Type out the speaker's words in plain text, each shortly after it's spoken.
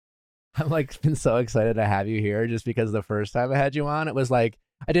I'm like been so excited to have you here just because the first time I had you on, it was like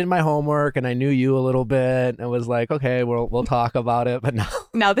I did my homework and I knew you a little bit and it was like, okay, we'll talk about it. But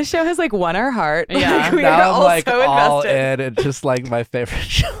now the show has like won our heart. Yeah. Like, we now are I'm all like so all invested. in. It's just like my favorite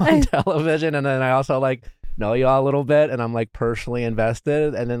show on television. And then I also like know you all a little bit and I'm like personally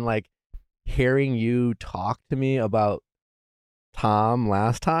invested. And then like hearing you talk to me about Tom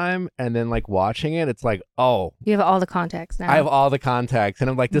last time and then like watching it, it's like, oh, You have all the context now. I have all the context. And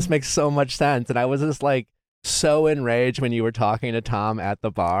I'm like, this makes so much sense. And I was just like so enraged when you were talking to Tom at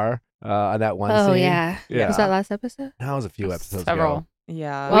the bar on that one scene. Oh, yeah. Yeah. Was that last episode? That was a few episodes Several. ago.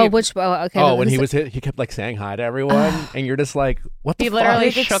 Yeah. Okay. Oh, when he kept like saying hi to everyone, and you're just like, what the He fuck? literally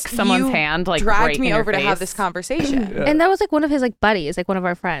Like, shook someone's you hand, like dragged right me in your over to have face. this conversation. Yeah. And that was like one of his like buddies, like one of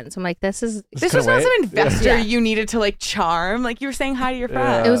our friends. I'm like, this This was not some investor you needed to like charm. Like you were saying hi to your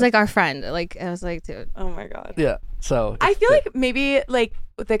friend. It was like our friend. Like I was like, dude. Oh my God. Yeah. So I feel like maybe like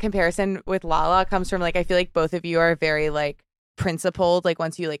the comparison with Lala comes from like I feel like both of you are very like principled, like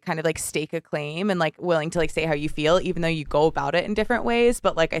once you like kind of like stake a claim and like willing to like say how you feel, even though you go about it in different ways.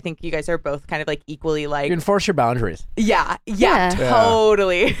 But like I think you guys are both kind of like equally like you enforce your boundaries. yeah, Yeah.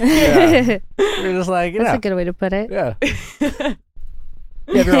 totally. Yeah. You're just like, That's yeah, a good way to put it. yeah.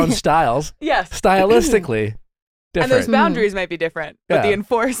 You have your own styles. Yes. Stylistically different. And those boundaries might be different, but Yeah. the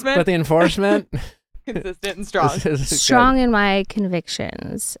enforcement But the enforcement consistent and strong. is Strong in my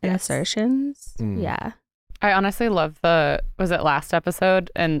convictions and Yes. assertions. Mm. Yeah. I honestly love was it last episode?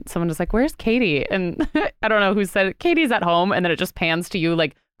 And someone was like, where's Katie? And I don't know who said it. Katie's at home. And then it just pans to you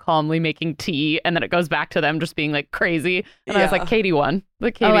like calmly making tea. And then it goes back to them just being like crazy. And I was Yeah. like, Katie won.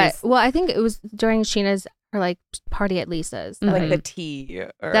 Like Oh, Katie's. well, I think it was during Sheena's her like party at Lisa's. that Like I- the tea.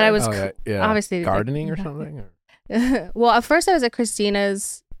 Or... That I was Oh, yeah, yeah. obviously like- gardening or something. Or? well, at first I was at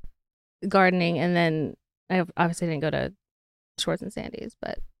Christina's gardening, and then I obviously didn't go to Schwartz and Sandy's,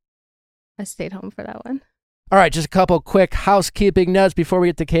 but I stayed home for that one. All right, just a couple quick housekeeping notes before we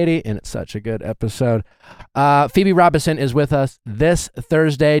get to Katie, and it's such a good episode. Phoebe Robinson is with us this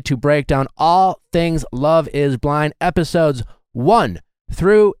Thursday to break down all things Love is Blind, episodes 1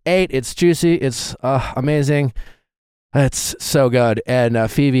 through 8. It's juicy. It's amazing. It's so good. And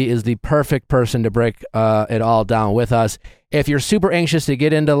Phoebe is the perfect person to break it all down with us. If you're super anxious to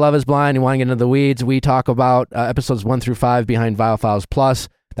get into Love is Blind and want to get into the weeds, we talk about episodes 1 through 5 behind Vial Files Plus.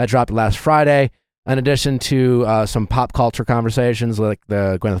 That dropped last Friday. In addition to some pop culture conversations like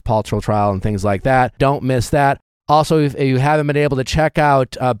the Gwyneth Paltrow trial and things like that. Don't miss that. Also, if you haven't been able to check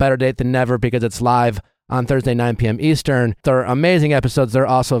out Better Date Than Never because it's live on Thursday, 9 p.m. Eastern, they're amazing episodes. They're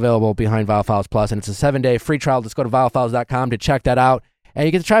also available behind Vial Files Plus, and it's a 7-day free trial. Just go to vialfiles.com to check that out, and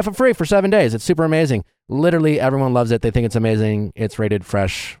you get to try it for free for 7 days. It's super amazing. Literally, everyone loves it. They think it's amazing. It's rated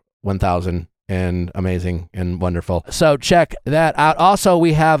fresh 1000 and amazing and wonderful. So check that out. Also,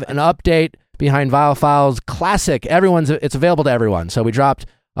 we have an update behind Vial Files Classic. It's available to everyone. So we dropped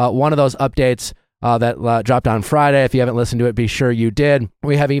one of those updates that dropped on Friday. If you haven't listened to it, be sure you did.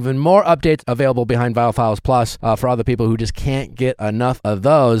 We have even more updates available behind Vial Files Plus for other people who just can't get enough of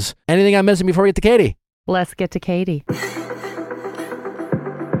those. Anything I'm missing before we get to Katie? Let's get to Katie. You're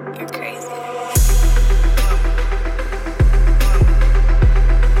crazy.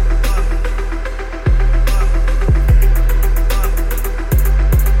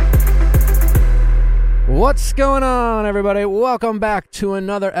 What's going on, everybody? Welcome back to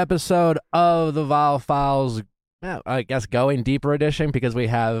another episode of the Vial Files, I guess, Going Deeper edition, because we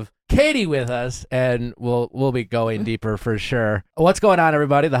have Katie with us, and we'll be going deeper for sure. What's going on,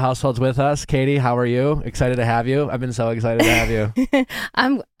 everybody? The household's with us. Katie, how are you? Excited to have you. I've been so excited to have you.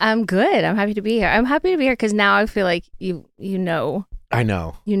 I'm good. I'm happy to be here. I'm happy to be here because now I feel like you know I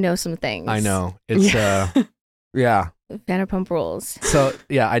know. some things. I know. It's yeah. Vanderpump Rules. So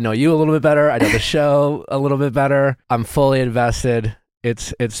yeah, I know you a little bit better. I know the show a little bit better. I'm fully invested.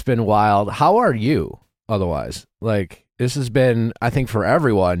 It's been wild. How are you otherwise? Like, this has been, I think, for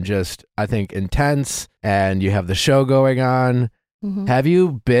everyone, just, I think, intense, and you have the show going on. Mhm. Have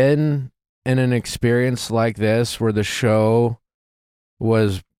you been in an experience like this where the show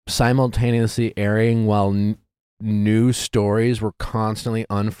was simultaneously airing while new stories were constantly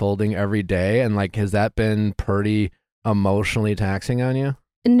unfolding every day? And like, has that been pretty emotionally taxing on you?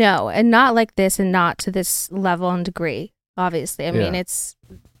 No, and not like this, and not to this level and degree. Obviously, I mean, it's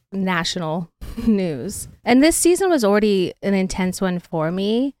national news, and this season was already an intense one for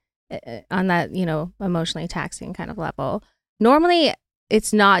me on that, emotionally taxing kind of level. Normally,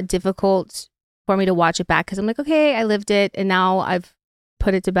 it's not difficult for me to watch it back because I'm like, okay, I lived it, and now I've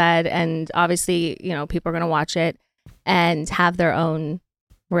put it to bed, and obviously, people are gonna watch it and have their own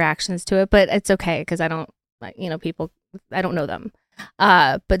reactions to it, but it's okay because I don't. People, I don't know them.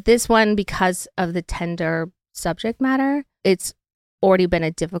 But this one, because of the tender subject matter, it's already been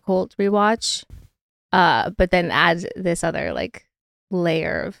a difficult rewatch. But then add this other like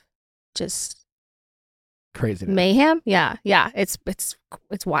layer of just Crazy mayhem. Yeah, it's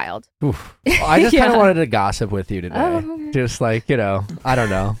wild. Oof. Well, I just kind Yeah. of wanted to gossip with you today. Oh. Just like, I don't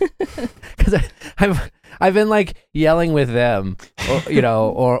know. Because I've been like yelling with them,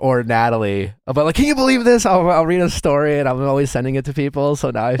 or Natalie about like, can you believe this? I'll read a story and I'm always sending it to people.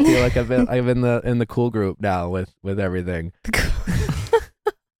 So now I feel like I'm in the cool group now with everything.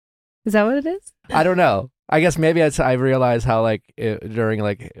 Is that what it is? I don't know. I guess maybe I realized how like during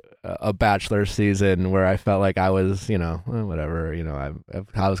like a Bachelor season where I felt like I was, whatever,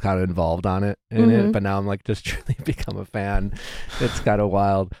 I was kind of involved on it in it, but now I'm like just truly become a fan. It's kind of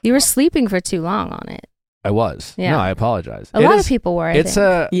wild. You were sleeping for too long on it. I was. Yeah. No, I apologize. A lot of people were. I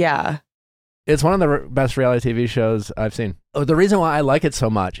think. Yeah. It's one of the best reality TV shows I've seen. Oh, the reason why I like it so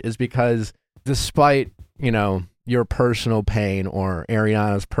much is because despite, your personal pain or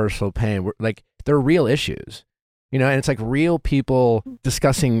Ariana's personal pain, like they're real issues, and it's like real people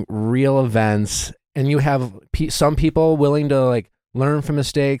discussing real events, and you have some people willing to like learn from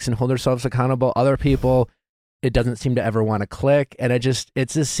mistakes and hold themselves accountable. Other people, it doesn't seem to ever want to click, and it just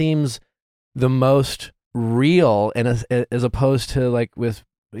seems the most real, and as opposed to like with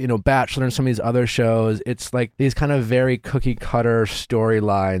Bachelor and some of these other shows, it's like these kind of very cookie cutter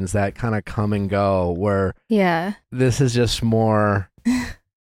storylines that kind of come and go, where this is just more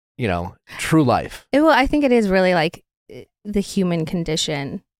true life. I think it is really like the human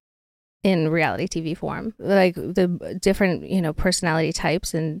condition in reality TV form, like the different, personality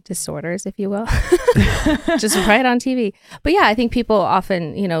types and disorders, if you will, just right on TV. But yeah, I think people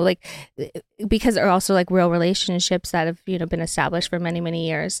often, like, because they're also like real relationships that have, been established for many, many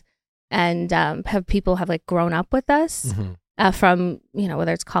years, and people have like grown up with us from,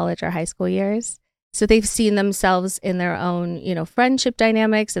 whether it's college or high school years. So they've seen themselves in their own, friendship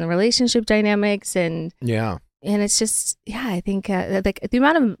dynamics and relationship dynamics, and it's just, I think like the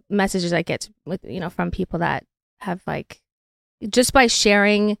amount of messages I get with, from people that have like, just by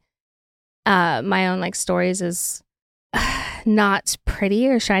sharing my own like stories is not pretty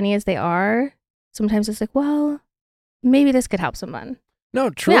or shiny as they are. Sometimes it's like, well, maybe this could help someone. No,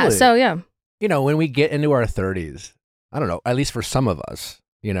 truly. Yeah. So when we get into our 30s, I don't know, at least for some of us,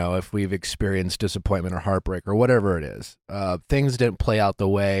 if we've experienced disappointment or heartbreak or whatever it is, things didn't play out the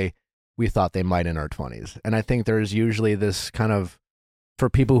way we thought they might in our 20s. And I think there's usually this kind of, for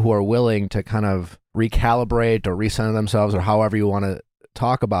people who are willing to kind of recalibrate or recenter themselves or however you want to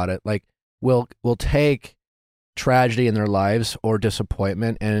talk about it, like will take tragedy in their lives or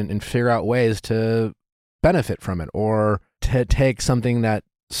disappointment and figure out ways to benefit from it, or to take something that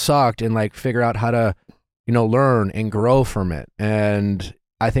sucked and like figure out how to, learn and grow from it. And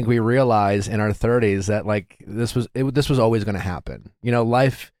I think we realize in our 30s that like this was always going to happen.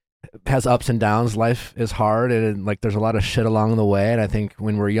 Life has ups and downs. Life is hard, and like there's a lot of shit along the way. And I think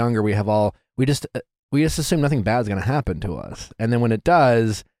when we're younger, we just assume nothing bad is going to happen to us. And then when it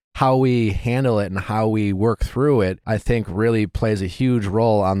does, how we handle it and how we work through it, I think really plays a huge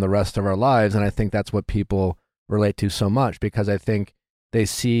role on the rest of our lives. And I think that's what people relate to so much, because I think they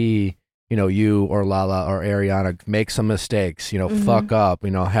see, you or Lala or Ariana make some mistakes, fuck up,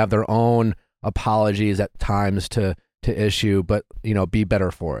 have their own apologies at times to issue, but, be better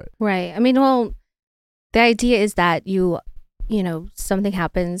for it. Right. I mean, well, the idea is that something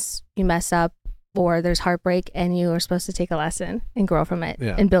happens, you mess up, or there's heartbreak, and you are supposed to take a lesson and grow from it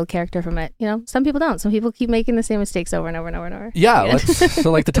and build character from it. Some people don't. Some people keep making the same mistakes over and over and over and over. Yeah.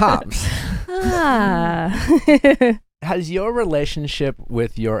 So like the Toms. Has your relationship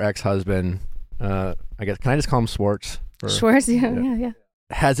with your ex-husband, I guess, can I just call him Schwartz? Schwartz, yeah.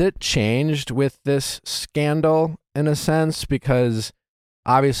 Has it changed with this scandal in a sense? Because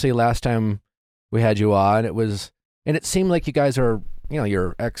obviously last time we had you on, it seemed like you guys are,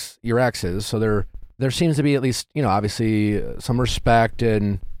 your exes. So there seems to be at least, obviously some respect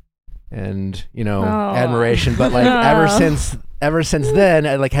and admiration. But like ever since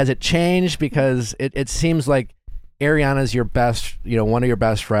then, like, has it changed? Because it seems like Ariana's your best, one of your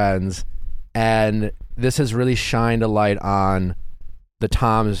best friends, and this has really shined a light on the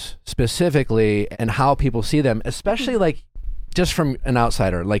Toms specifically and how people see them, especially like just from an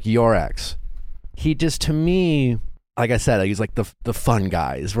outsider, like your ex. He just, to me, like I said, he's like the fun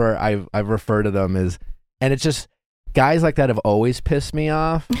guys, where I've referred to them as, and it's just guys like that have always pissed me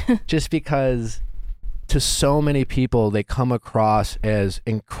off, just because to so many people they come across as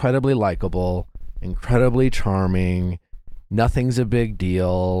incredibly likable, incredibly charming, nothing's a big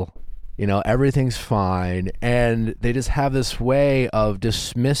deal, everything's fine. And they just have this way of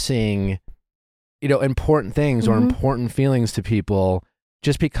dismissing, important things or important feelings to people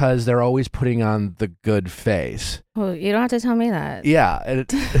just because they're always putting on the good face. Well, you don't have to tell me that. Yeah.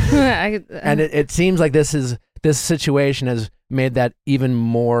 And it seems like this situation has made that even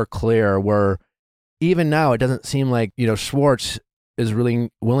more clear, where even now it doesn't seem like, Schwartz is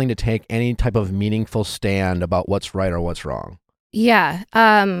really willing to take any type of meaningful stand about what's right or what's wrong. Yeah.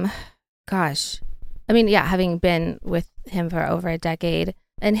 Gosh. I mean, yeah, having been with him for over a decade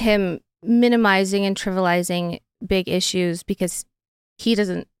and him minimizing and trivializing big issues because he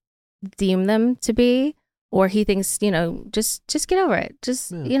doesn't deem them to be, or he thinks, just get over it.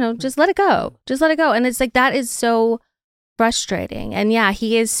 Just, just let it go. Just let it go. And it's like, that is so frustrating. And yeah,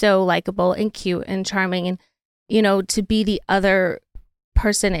 he is so likable and cute and charming. And, to be the other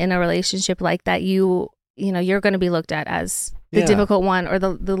person in a relationship like that, you're going to be looked at as the difficult one or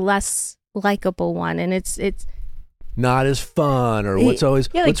the less likable one. And it's not as fun, or what's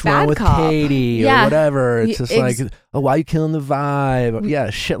wrong with cop. Katie or whatever. It's just like, why are you killing the vibe? Yeah,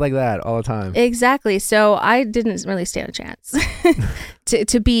 shit like that all the time. Exactly. So I didn't really stand a chance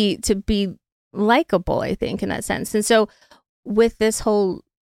to be likable, I think, in that sense. And so with this whole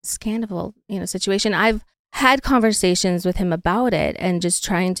Scandoval, situation, I've had conversations with him about it and just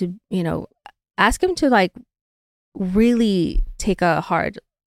trying to, ask him to like really take a hard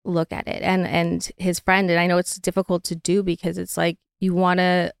look at it, and his friend. And I know it's difficult to do because it's like you want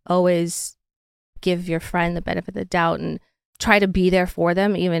to always give your friend the benefit of the doubt and try to be there for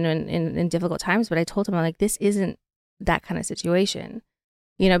them even in difficult times. But I told him, I'm like, this isn't that kind of situation,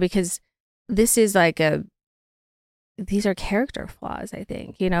 because this is like these are character flaws, I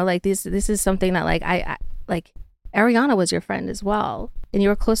think, like this is something that like I like Ariana was your friend as well, and you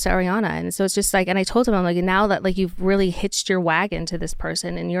were close to Ariana. And so it's just like, and I told him, I'm like, now that like you've really hitched your wagon to this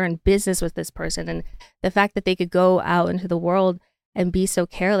person and you're in business with this person, and the fact that they could go out into the world and be so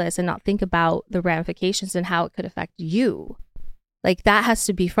careless and not think about the ramifications and how it could affect you, like that has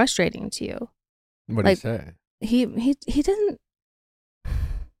to be frustrating to you. What did he say? He didn't.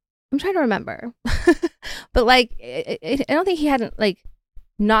 I'm trying to remember, but like I don't think he hadn't like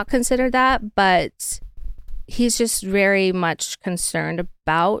not considered that, but he's just very much concerned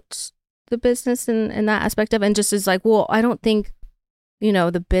about the business and that aspect of it, and just is like, well, I don't think,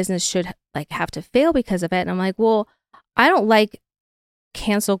 the business should like have to fail because of it. And I'm like, well, I don't like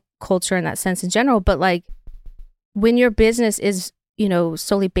cancel culture in that sense in general, but like when your business is,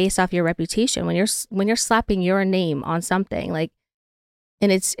 solely based off your reputation, when you're slapping your name on something, like,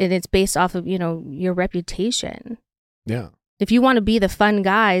 and it's based off of, your reputation. Yeah. If you want to be the fun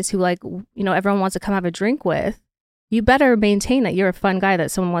guys who like, everyone wants to come have a drink with, you better maintain that you're a fun guy that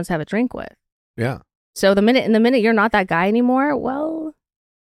someone wants to have a drink with. Yeah. So the minute you're not that guy anymore, well,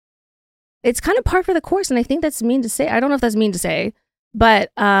 it's kind of par for the course. And I think that's mean to say. I don't know if that's mean to say,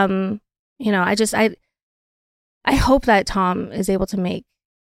 but, I hope that Tom is able to make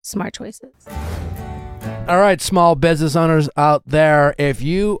smart choices. All right, small business owners out there, if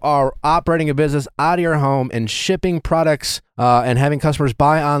you are operating a business out of your home and shipping products and having customers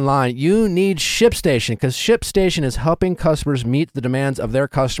buy online, you need ShipStation, because ShipStation is helping customers meet the demands of their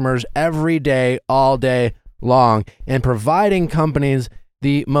customers every day, all day long, and providing companies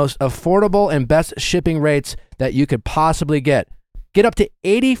the most affordable and best shipping rates that you could possibly get. Get up to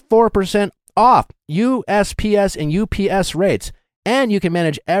 84% off USPS and UPS rates, and you can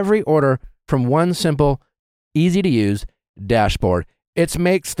manage every order from one simple, easy to use dashboard. It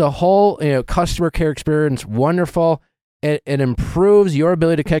makes the whole customer care experience wonderful. It improves your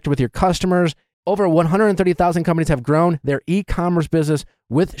ability to connect with your customers. Over 130,000 companies have grown their e-commerce business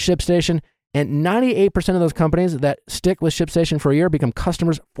with ShipStation, and 98% of those companies that stick with ShipStation for a year become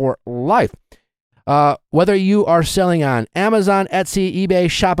customers for life. Whether you are selling on Amazon, Etsy, eBay,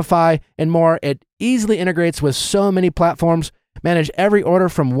 Shopify, and more, it easily integrates with so many platforms. Manage every order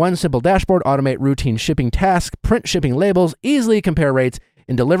from one simple dashboard, automate routine shipping tasks, print shipping labels, easily compare rates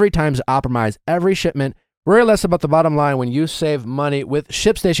and delivery times to optimize every shipment. Worry less about the bottom line when you save money with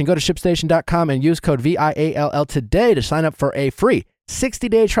ShipStation. Go to ShipStation.com and use code VIALL today to sign up for a free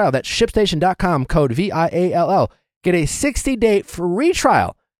 60-day trial. That's ShipStation.com, code VIALL. Get a 60-day free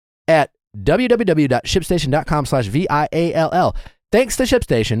trial at www.shipstation.com/VIALL. Thanks to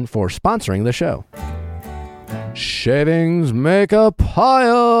ShipStation for sponsoring the show. Shavings make a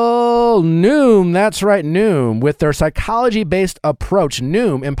pile. Noom, that's right, Noom. With their psychology-based approach,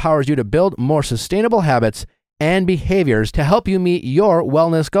 Noom empowers you to build more sustainable habits and behaviors to help you meet your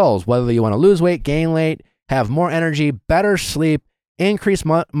wellness goals. Whether you want to lose weight, gain weight, have more energy, better sleep, increase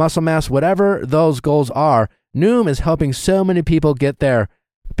muscle mass, whatever those goals are, Noom is helping so many people get there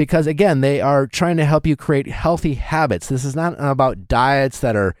because again, they are trying to help you create healthy habits. This is not about diets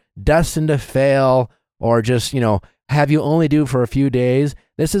that are destined to fail or just, have you only do for a few days.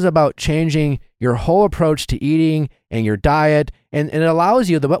 This is about changing your whole approach to eating and your diet. And it allows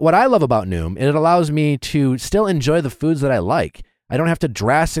you, what I love about Noom, it allows me to still enjoy the foods that I like. I don't have to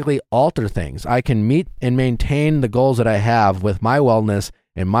drastically alter things. I can meet and maintain the goals that I have with my wellness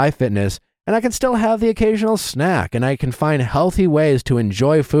and my fitness, and I can still have the occasional snack, and I can find healthy ways to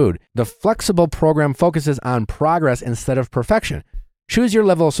enjoy food. The flexible program focuses on progress instead of perfection. Choose your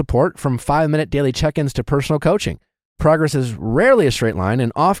level of support, from 5-minute daily check-ins to personal coaching. Progress is rarely a straight line,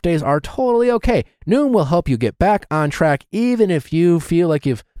 and off days are totally okay. Noom will help you get back on track even if you feel like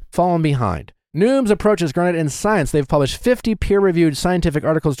you've fallen behind. Noom's approach is grounded in science. They've published 50 peer-reviewed scientific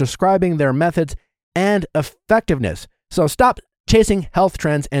articles describing their methods and effectiveness. So stop chasing health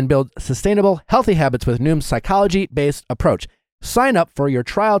trends and build sustainable, healthy habits with Noom's psychology-based approach. Sign up for your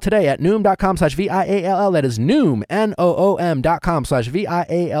trial today at Noom.com/VIALL. That is Noom, NOOM.com/VIALL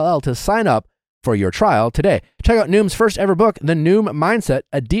to sign up for your trial today. Check out Noom's first ever book, The Noom Mindset,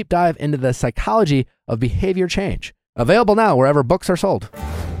 a deep dive into the psychology of behavior change. Available now wherever books are sold.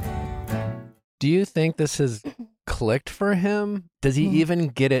 Do you think this has clicked for him? Does he even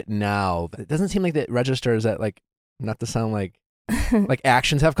get it now? It doesn't seem like that registers that, like, not to sound like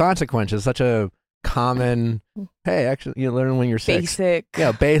actions have consequences. Such a common, hey, actually, you learn when you're six.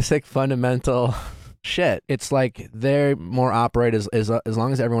 Basic fundamental shit. It's like they're more operate as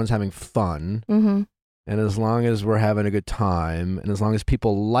long as everyone's having fun, and as long as we're having a good time, and as long as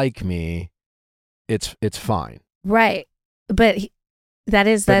people like me, it's fine. Right, but that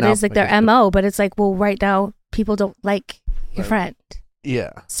is like their MO. But it's like, well, right now people don't like your friend.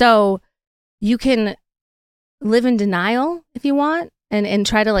 Yeah. So you can live in denial if you want, and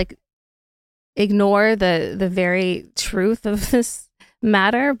try to like ignore the very truth of this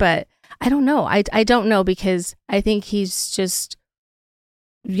matter, but I don't know. I don't know, because I think he's just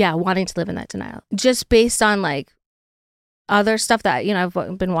wanting to live in that denial, just based on like other stuff that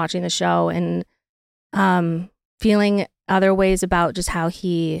I've been watching the show and feeling other ways about just how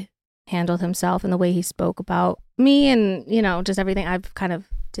he handled himself and the way he spoke about me, and just everything. I've kind of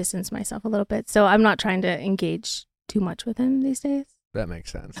distanced myself a little bit, so I'm not trying to engage too much with him these days. That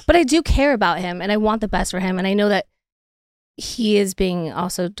makes sense. But I do care about him, and I want the best for him, and I know that he is being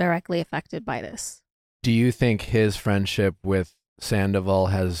also directly affected by this. Do you think his friendship with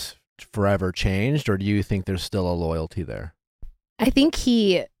Scandoval has forever changed, or do you think there's still a loyalty there? I think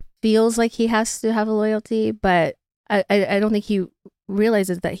he feels like he has to have a loyalty, but I don't think he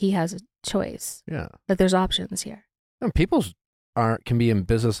realizes that he has a choice. Yeah. That there's options here. And people can be in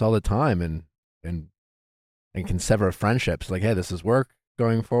business all the time and can sever friendships. Like, hey, this is work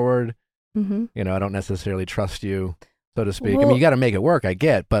going forward. I don't necessarily trust you, so to speak. Well, I mean, you got to make it work, I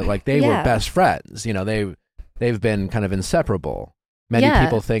get, but like they were best friends. They've been kind of inseparable. Many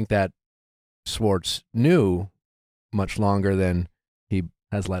people think that Schwartz knew much longer than he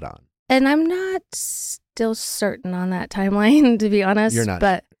has let on. And I'm not still certain on that timeline, to be honest. You're not?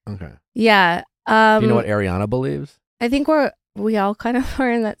 But okay. Yeah. Do you know what Ariana believes? I think we all kind of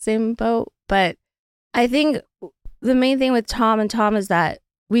are in that same boat, but I think the main thing with Tom is that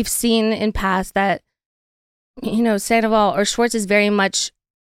we've seen in past that, Sandoval or Schwartz is very much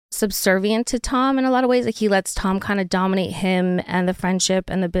subservient to Tom in a lot of ways. Like, he lets Tom kind of dominate him and the friendship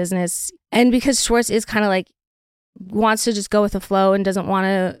and the business. And because Schwartz is kind of like, wants to just go with the flow and doesn't want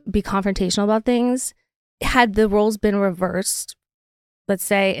to be confrontational about things, had the roles been reversed, let's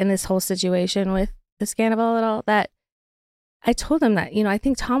say in this whole situation with the Scandoval and all that, I told him that, I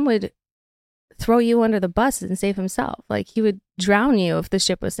think Tom would throw you under the bus and save himself. Like, he would drown you if the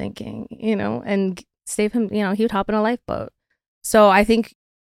ship was sinking, and save him. He would hop in a lifeboat. So I think,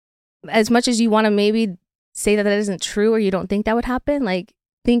 as much as you want to maybe say that isn't true, or you don't think that would happen, like,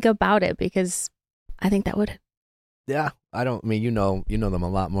 think about it, because I think that would. Yeah, you know them a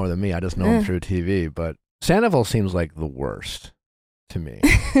lot more than me. I just know them through TV, but Sandoval seems like the worst to me.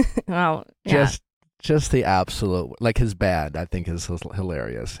 Well, yeah. Just the absolute, like, his band, I think, is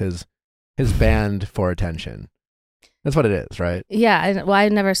hilarious. His band for attention. That's what it is, right? Yeah. I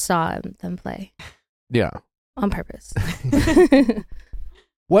never saw them play. Yeah. On purpose.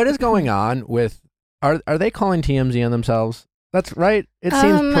 What is going on with? Are they calling TMZ on themselves? That's right. It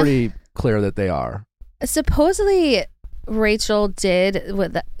seems pretty clear that they are. Supposedly, Rachel did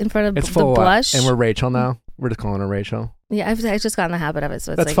in front of the blush. And we're Rachel now. We're just calling her Rachel. Yeah, I've just gotten the habit of it,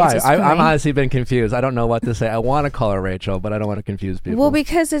 so it's that's fine. I'm honestly been confused. I don't know what to say. I want to call her Rachel, but I don't want to confuse people. Well,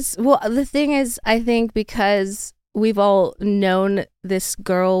 the thing is, I think because we've all known this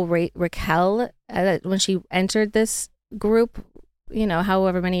girl Raquel when she entered this group,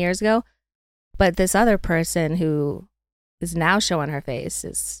 however many years ago. But this other person who is now showing her face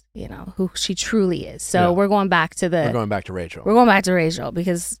is, who she truly is. So we're going back to Rachel. We're going back to Rachel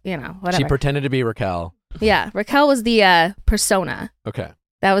because, whatever. She pretended to be Raquel. Yeah. Raquel was the persona. Okay.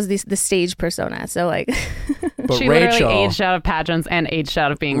 That was the stage persona. So like, but she Rachel, literally aged out of pageants and aged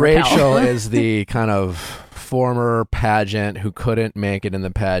out of being Rachel is the kind of former pageant who couldn't make it in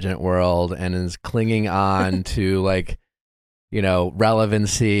the pageant world and is clinging on to like,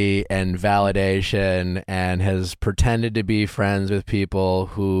 relevancy and validation, and has pretended to be friends with people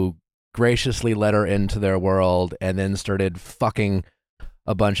who graciously let her into their world and then started fucking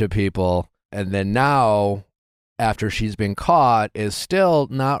a bunch of people. And then now, after she's been caught, is still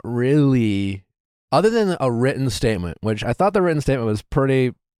not really, other than a written statement, which I thought the written statement was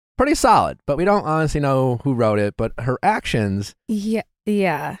pretty solid, but we don't honestly know who wrote it. But her actions,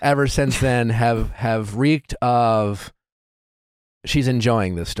 ever since then have reeked of she's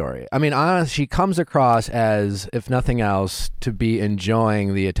enjoying this story. I mean, honestly, she comes across as, if nothing else, to be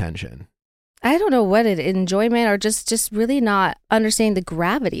enjoying the attention. I don't know what enjoyment or just really not understanding the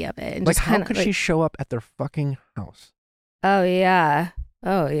gravity of it. And like, just how could she show up at their fucking house? Oh yeah.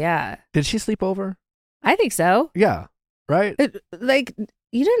 Did she sleep over? I think so. Yeah. Right.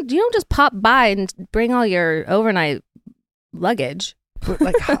 You don't just pop by and bring all your overnight luggage. But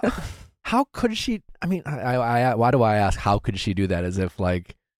like, how could she? I mean, I why do I ask? How could she do that? As if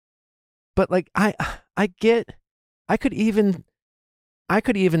like, but like, I could even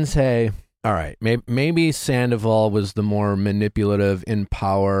say, all right, maybe Sandoval was the more manipulative in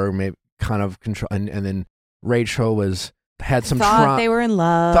power, maybe kind of control, and then Rachel had some thought they were in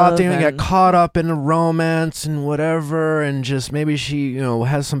love, thought they got caught up in a romance and whatever, and just maybe she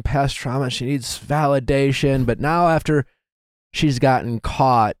has some past trauma, she needs validation. But now after she's gotten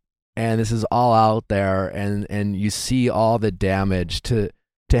caught and this is all out there, and you see all the damage, to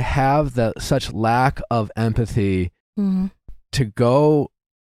have such lack of empathy, to go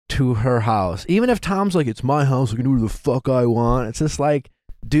to her house, even if Tom's like, it's my house, I can do whatever the fuck I want. It's just like,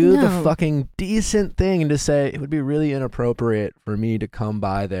 do the fucking decent thing and to say, it would be really inappropriate for me to come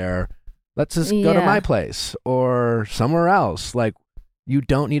by there. Let's just go to my place or somewhere else. Like, you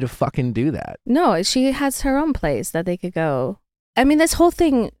don't need to fucking do that. No, she has her own place that they could go. I mean, this whole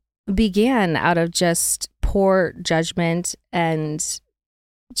thing began out of just poor judgment and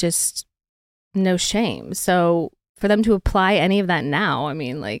just no shame. So for them to apply any of that now, I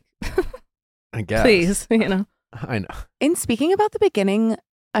mean, like, I guess. Please, I know. In speaking about the beginning,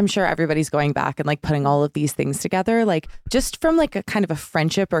 I'm sure everybody's going back and like putting all of these things together, like just from like a kind of a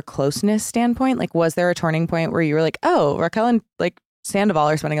friendship or closeness standpoint. Like, was there a turning point where you were like, oh, Raquel and like Sandoval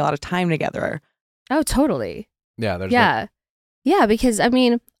are spending a lot of time together? Oh, totally. Yeah. Yeah, because I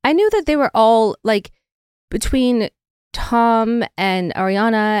mean, I knew that they were all like between Tom and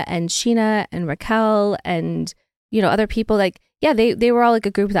Ariana and Sheena and Raquel and, other people, like, yeah, they were all like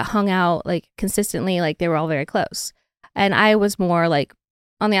a group that hung out like consistently, like they were all very close. And I was more like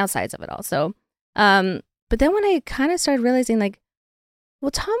on the outsides of it all. So, but then when I kind of started realizing like,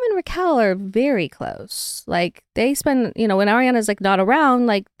 well, Tom and Raquel are very close. Like they spend, when Ariana's like not around,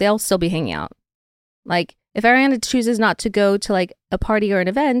 like they'll still be hanging out. Like if Ariana chooses not to go to like a party or an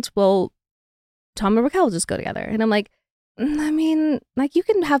event, well, Tom and Raquel will just go together. And I'm like, I mean, like you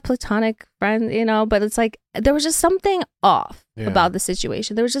can have platonic friends, but it's like there was just something off about the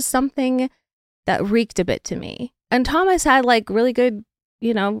situation. There was just something that reeked a bit to me. And Thomas had like really good,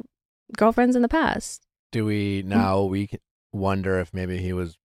 girlfriends in the past. Do we now wonder if maybe he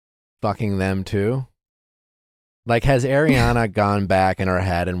was fucking them too? Like, has Ariana gone back in her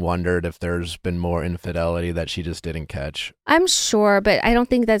head and wondered if there's been more infidelity that she just didn't catch? I'm sure, but I don't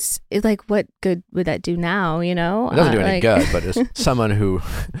think that's like, what good would that do now, It doesn't do any good, but as someone who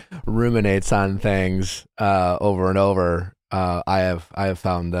ruminates on things over and over, I have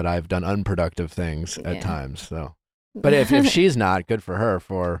found that I've done unproductive things at times. So, but if she's not, good for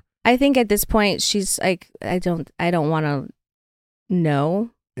her. I think at this point she's like, I don't want to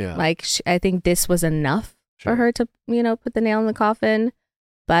know. Yeah. Like I think this was enough for her to, put the nail in the coffin.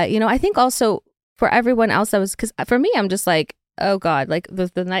 But, I think also for everyone else, because for me, I'm just like, oh God, like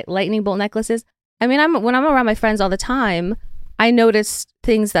the lightning bolt necklaces. I mean, when I'm around my friends all the time, I notice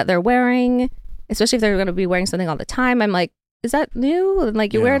things that they're wearing, especially if they're going to be wearing something all the time. I'm like, is that new? And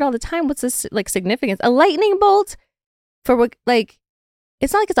like, you wear it all the time. What's this like significance? A lightning bolt for like,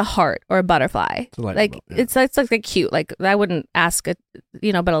 it's not like it's a heart or a butterfly. It's a lightning bolt, it's like cute. Like I wouldn't ask but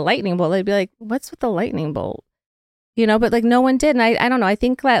a lightning bolt, they'd be like, what's with the lightning bolt? but like no one did. And I don't know. I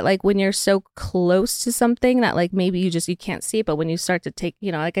think that like when you're so close to something that like maybe you can't see it, but when you start to take,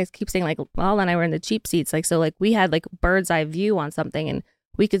 like I keep saying like Lala and I were in the cheap seats. Like, so like we had like bird's eye view on something and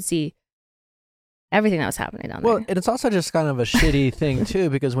we could see everything that was happening down there. Well, and it's also just kind of a shitty thing too,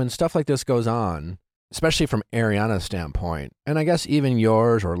 because when stuff like this goes on, especially from Ariana's standpoint, and I guess even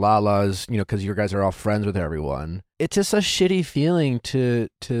yours or Lala's, because you guys are all friends with everyone, it's just a shitty feeling to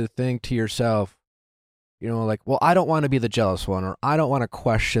think to yourself, like, well, I don't want to be the jealous one, or I don't want to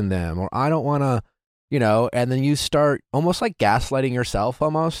question them, or I don't want to, and then you start almost like gaslighting yourself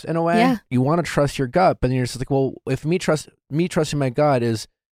almost in a way. Yeah. You want to trust your gut, but then you're just like, well, if me trusting my gut is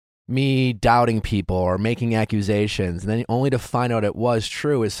me doubting people or making accusations, and then only to find out it was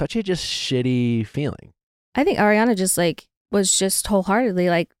true is such a just shitty feeling. I think Ariana just like was just wholeheartedly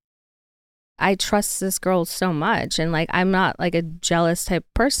like, I trust this girl so much, and like I'm not like a jealous type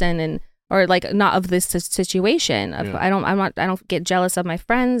person, and or like not of this situation. Yeah. I don't get jealous of my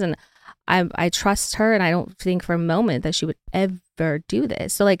friends, and I trust her, and I don't think for a moment that she would ever do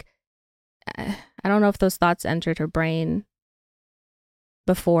this. So like, I don't know if those thoughts entered her brain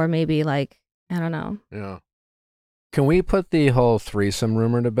before, maybe, like, I don't know. Yeah. Can we put the whole threesome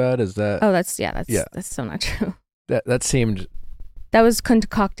rumor to bed? Is that? Oh, that's so not true. That seemed. That was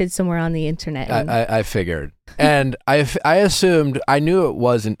concocted somewhere on the internet. I figured, and I assumed, I knew it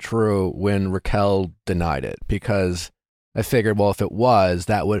wasn't true when Raquel denied it, because I figured, well, if it was,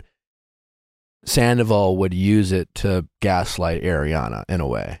 Sandoval would use it to gaslight Ariana in a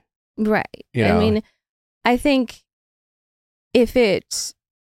way. Right. I mean, I think if it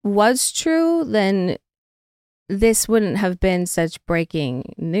was true, then this wouldn't have been such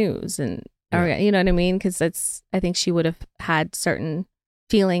breaking news, and you know what I mean? Because I think she would have had certain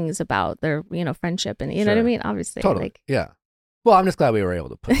feelings about their, friendship, and you know what I mean? Obviously, totally. Like, yeah. Well, I'm just glad we were able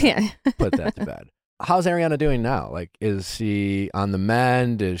to put that, yeah. put that to bed. How's Ariana doing now? Like, is she on the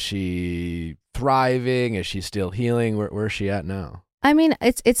mend? Is she thriving? Is she still healing? Where's she at now? I mean,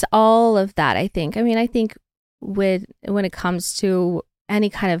 it's all of that, I think. I mean, I think when it comes to any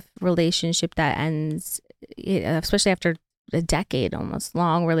kind of relationship that ends, especially after a decade almost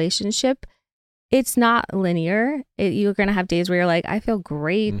long relationship, it's not linear. You're going to have days where you're like, I feel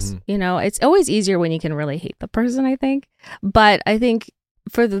great. Mm-hmm. It's always easier when you can really hate the person, I think. But I think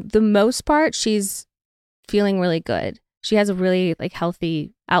for the most part, she's feeling really good. She has a really like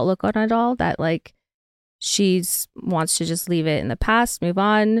healthy outlook on it all, that like wants to just leave it in the past, move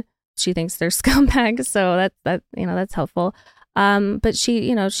on. She thinks they're scumbags, so that's helpful. But she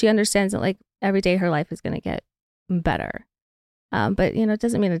understands that like every day her life is going to get better. But it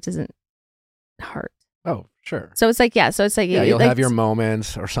doesn't mean it doesn't hurt. Oh, sure. So it's like, yeah, you'll like, have your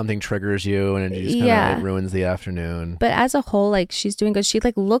moments, or something triggers you, and it just kind of ruins the afternoon. But as a whole, like, she's doing good. She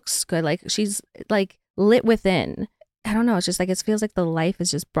like looks good. Like, she's like lit within. I don't know. It's just like, it feels like the life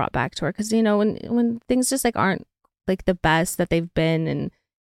is just brought back to her. Because when things just like aren't like the best that they've been, and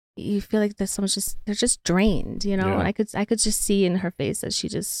you feel like they're just drained, Yeah. And I could just see in her face that she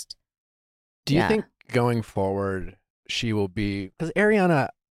just. Do you think going forward she will be, because Ariana,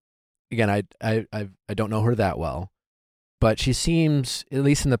 again, I don't know her that well, but she seems, at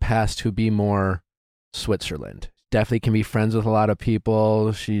least in the past, to be more Switzerland. Definitely can be friends with a lot of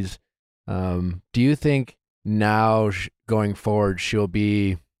people. She's, do you think now going forward she'll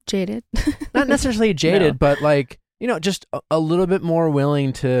be jaded? Not necessarily jaded, No. but like, just a little bit more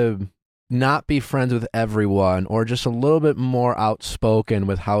willing to not be friends with everyone, or just a little bit more outspoken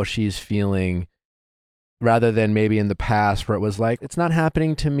with how she's feeling, rather than maybe in the past where it was like, it's not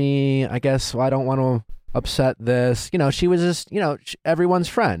happening to me, I guess, well, I don't want to upset this. She was just, everyone's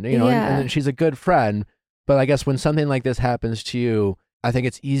friend, and then she's a good friend. But I guess when something like this happens to you, I think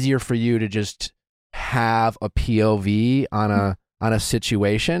it's easier for you to just have a POV on a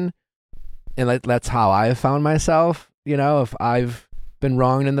situation. And that's how I have found myself, if I've been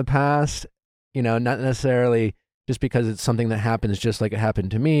wronged in the past, not necessarily just because it's something that happens just like it happened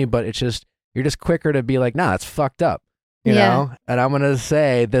to me, but it's just, you're just quicker to be like, nah, it's fucked up, you know? And I'm going to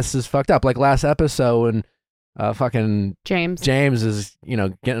say, this is fucked up. Like last episode when fucking James is,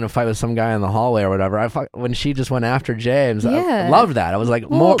 getting in a fight with some guy in the hallway or whatever. When she just went after James, I loved that. I was like,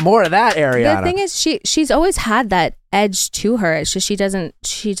 more of that, Ariana. The thing is, she's always had that edge to her. It's just she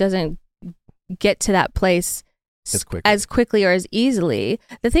doesn't get to that place as quickly or as easily.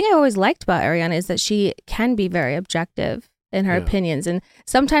 The thing I always liked about Ariana is that she can be very objective in her opinions, and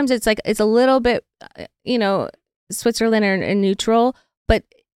sometimes it's like it's a little bit Switzerland or neutral, but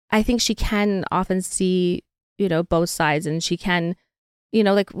I think she can often see both sides, and she can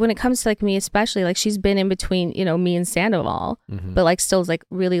like when it comes to like me especially, like she's been in between me and Scandoval, but like still like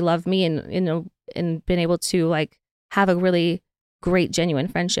really love me, and and been able to like have a really great, genuine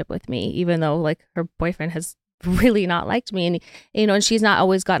friendship with me, even though like her boyfriend has really not liked me. And, and she's not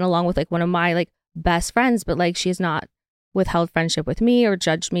always gotten along with like one of my like best friends, but like she's not withheld friendship with me or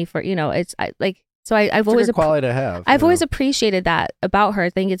judged me for, I've always a good quality to have. I've always appreciated that about her. I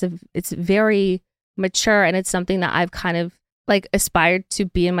think it's very mature, and it's something that I've kind of like aspired to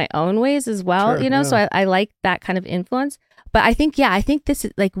be in my own ways as well, Sure, so I like that kind of influence. But I think this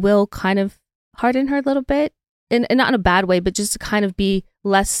like will kind of harden her a little bit, and not in a bad way, but just to kind of be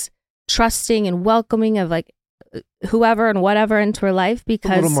less trusting and welcoming of like whoever and whatever into her life,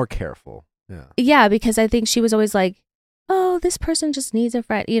 because a little more careful. Yeah, because I think she was always like, oh, this person just needs a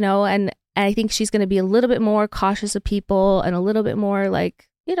friend, and I think she's going to be a little bit more cautious of people and a little bit more like,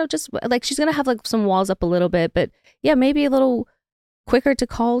 just like she's going to have like some walls up a little bit, but yeah, maybe a little quicker to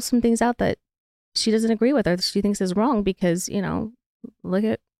call some things out that she doesn't agree with or that she thinks is wrong, because, look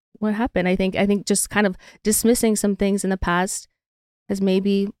at what happened. I think just kind of dismissing some things in the past has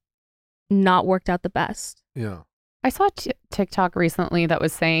maybe not worked out the best. Yeah. I saw TikTok recently that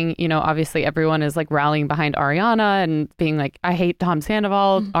was saying, obviously everyone is like rallying behind Ariana and being like, I hate Tom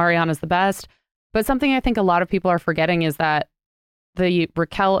Sandoval, Ariana's the best. But something I think a lot of people are forgetting is that the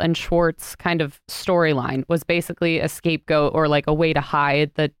Raquel and Schwartz kind of storyline was basically a scapegoat or like a way to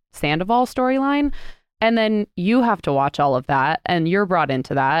hide the Sandoval storyline. And then you have to watch all of that, and you're brought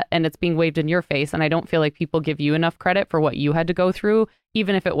into that, and it's being waved in your face. And I don't feel like people give you enough credit for what you had to go through,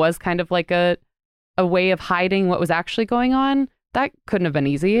 even if it was kind of like a way of hiding what was actually going on. That couldn't have been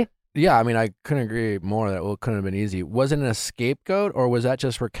easy. Yeah, I mean, I couldn't agree more that it couldn't have been easy. Was it a scapegoat, or was that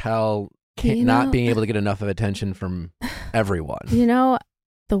just Raquel not being able to get enough of attention from everyone?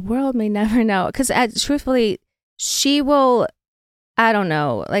 The world may never know, because truthfully, she will, I don't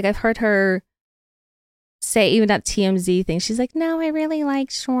know, like I've heard her say, even that TMZ thing, she's like, no, I really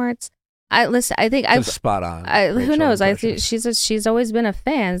like Schwartz. I think I've spot on. Who knows? I think she's always been a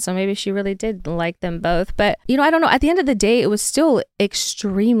fan, so maybe she really did like them both. But I don't know. At the end of the day, it was still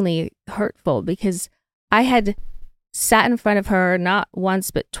extremely hurtful, because I had sat in front of her not once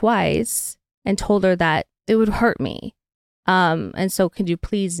but twice and told her that it would hurt me. And so could you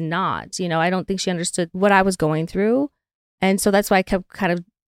please not? I don't think she understood what I was going through, and so that's why I kept kind of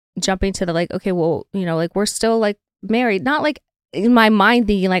jumping to the like, okay, well, like we're still like married, not like in my mind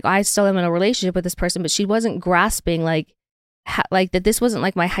thinking like I still am in a relationship with this person, but she wasn't grasping like that this wasn't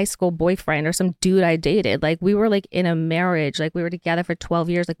like my high school boyfriend or some dude I dated. Like we were like in a marriage, like we were together for 12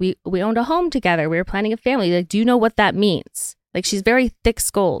 years, like we owned a home together, we were planning a family. Like, do you know what that means? Like, she's very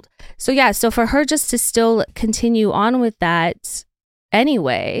thick-skulled. So yeah, so for her just to still continue on with that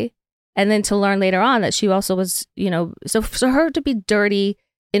anyway, and then to learn later on that she also was, so for her to be dirty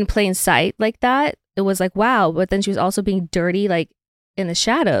in plain sight like that, it was like, wow. But then she was also being dirty, like in the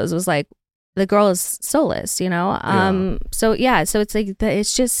shadows. It was like, the girl is soulless, Yeah. So yeah, so it's like,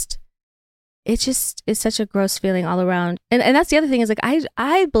 it's such a gross feeling all around. And that's the other thing is like,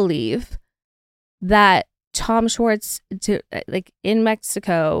 I believe that Tom Schwartz like in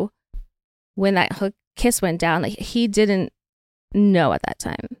Mexico, when that kiss went down, like he didn't know at that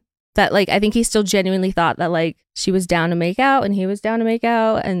time. That like, I think he still genuinely thought that like she was down to make out and he was down to make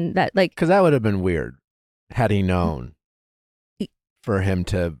out, and that like, because that would have been weird had he known for him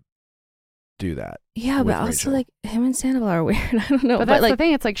to do that. Yeah, but also Rachel. Like him and Sandoval are weird. I don't know. But that's the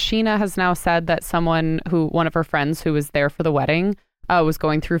thing. It's like Sheena has now said that one of her friends who was there for the wedding was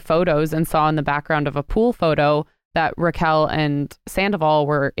going through photos and saw in the background of a pool photo that Raquel and Sandoval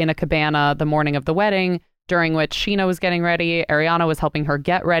were in a cabana the morning of the wedding, during which Sheena was getting ready. Ariana was helping her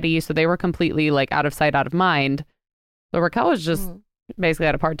get ready. So they were completely like out of sight, out of mind. So Raquel was just basically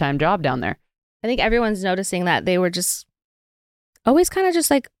had a part-time job down there. I think everyone's noticing that they were just always kind of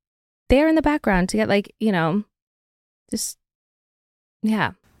just like there in the background to get like, just,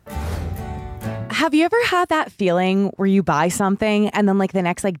 yeah. Have you ever had that feeling where you buy something and then like the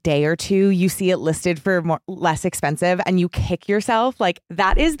next like day or two you see it listed for less expensive and you kick yourself? Like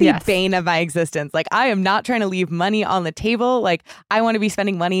that is the bane of my existence. Like I am not trying to leave money on the table. Like I want to be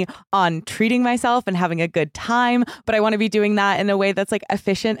spending money on treating myself and having a good time, but I want to be doing that in a way that's like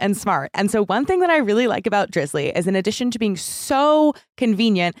efficient and smart. And so one thing that I really like about Drizzly is, in addition to being so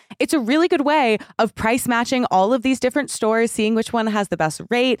convenient, it's a really good way of price matching all of these different stores, seeing which one has the best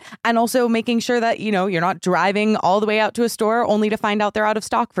rate, and also making sure that, you're not driving all the way out to a store only to find out they're out of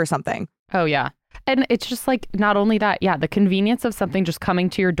stock for something. Oh, yeah. And it's just like, not only that, the convenience of something just coming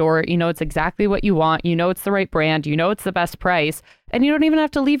to your door, it's exactly what you want. It's the right brand. It's the best price. And you don't even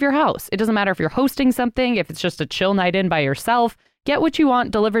have to leave your house. It doesn't matter if you're hosting something, if it's just a chill night in by yourself. Get what you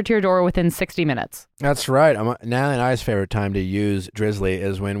want delivered to your door within 60 minutes. That's right. Natalie and I's favorite time to use Drizzly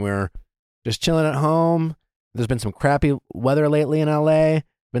is when we're just chilling at home, There's been some crappy weather lately in LA.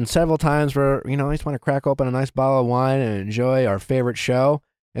 Been several times where, I just want to crack open a nice bottle of wine and enjoy our favorite show.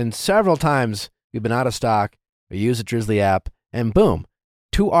 And several times we've been out of stock. We use the Drizzly app and boom,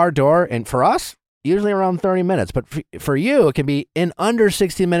 to our door. And for us, usually around 30 minutes. But for you, it can be in under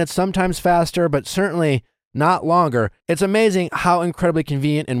 60 minutes, sometimes faster, but certainly not longer. It's amazing how incredibly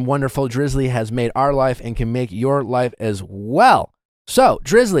convenient and wonderful Drizzly has made our life and can make your life as well. So,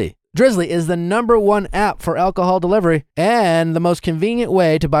 Drizzly is the #1 app for alcohol delivery and the most convenient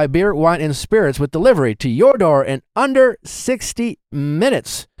way to buy beer, wine, and spirits with delivery to your door in under 60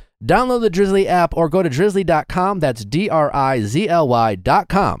 minutes. Download the Drizzly app or go to drizzly.com. That's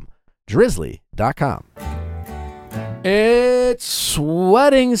DRIZLY.com. Drizzly.com. It's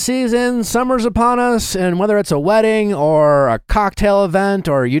wedding season. Summer's upon us, and whether it's a wedding or a cocktail event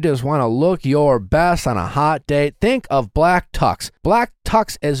or you just want to look your best on a hot date, think of Black Tux. Black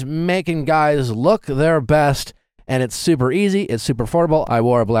Tux is making guys look their best, and it's super easy. It's super affordable. I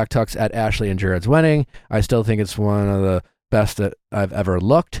wore a Black Tux at Ashley and Jared's wedding. I still think it's one of the best that I've ever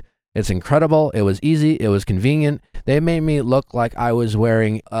looked. It's incredible. It was easy. It was convenient. They made me look like I was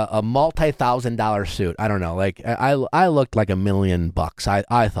wearing a multi-$1,000 suit. I don't know. Like I looked like $1 million.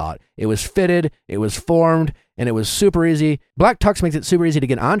 I thought it was fitted, it was formed, and it was super easy. Black Tux makes it super easy to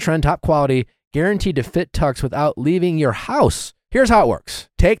get on trend, top quality, guaranteed to fit tux without leaving your house. Here's how it works.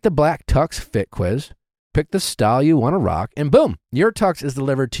 Take the Black Tux fit quiz, pick the style you want to rock, and boom, your tux is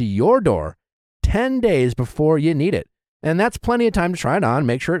delivered to your door 10 days before you need it. And that's plenty of time to try it on,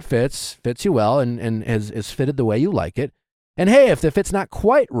 make sure it fits you well and is fitted the way you like it. And hey, if the fit's not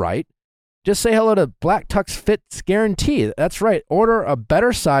quite right, just say hello to Black Tux Fits Guarantee. That's right. Order a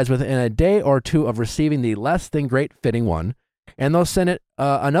better size within a day or two of receiving the less than great fitting one, and they'll send it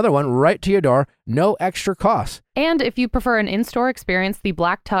another one right to your door, no extra cost. And if you prefer an in-store experience, the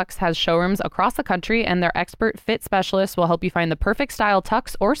Black Tux has showrooms across the country, and their expert fit specialists will help you find the perfect style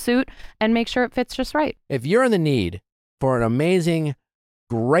tux or suit and make sure it fits just right. If you're in the need for an amazing,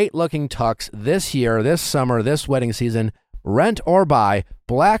 great-looking tux this year, this summer, this wedding season, rent or buy,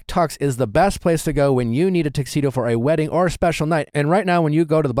 Black Tux is the best place to go when you need a tuxedo for a wedding or a special night. And right now, when you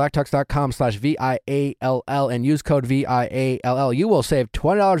go to theblacktux.com/VIALL and use code VIALL, you will save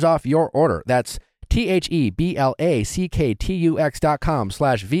 $20 off your order. That's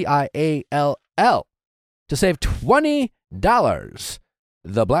THEBLACKTUX.com/VIALL to save $20.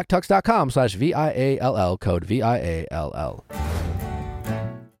 Theblacktux.com/VIALL, code VIALL.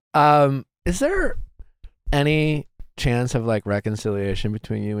 Is there any chance of like reconciliation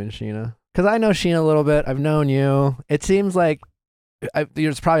between you and Sheena? Because I know Sheena a little bit. I've known you. It seems like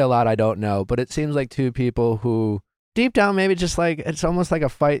there's probably a lot I don't know, but it seems like two people who deep down maybe just like it's almost like a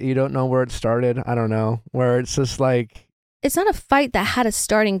fight. You don't know where it started. I don't know, where it's just like it's not a fight that had a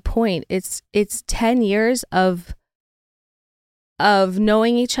starting point. It's 10 years of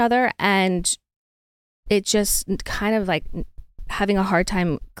knowing each other, and it just kind of like having a hard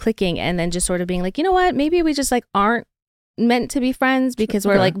time clicking, and then just sort of being like, you know what, maybe we just like aren't meant to be friends because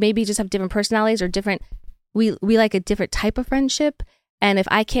we're like maybe just have different personalities or different we like a different type of friendship, and if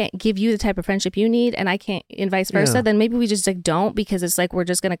I can't give you the type of friendship you need and I can't, and vice versa, then maybe we just like don't, because it's like we're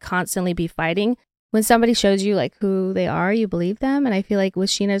just going to constantly be fighting. When somebody shows you like who they are, you believe them. And I feel like with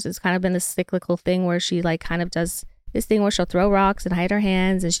Sheena's it's kind of been this cyclical thing where she like kind of does this thing where she'll throw rocks and hide her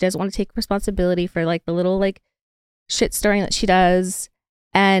hands, and she doesn't want to take responsibility for like the little like shit stirring that she does.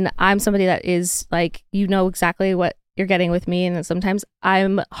 And I'm somebody that is like, you know exactly what you're getting with me, and sometimes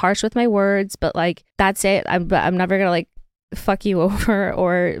I'm harsh with my words, but like that's it. I'm never gonna like fuck you over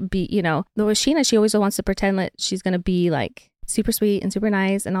or be, you know. Though with Sheena, she always wants to pretend that she's gonna be like super sweet and super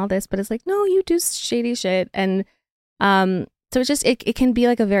nice and all this, but it's like, no, you do shady shit. And so it's just, it can be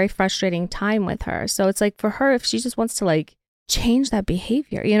like a very frustrating time with her. So it's like for her, if she just wants to like change that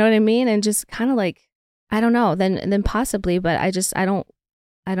behavior, you know what I mean? And just kind of like, I don't know, then possibly, but I don't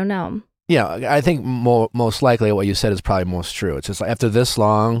know. Yeah, I think most likely what you said is probably most true. It's just like after this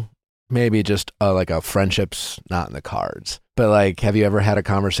long, maybe just like a friendship's not in the cards. But like, have you ever had a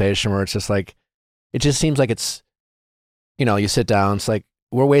conversation where it's just like, it just seems like it's, you know, you sit down, it's like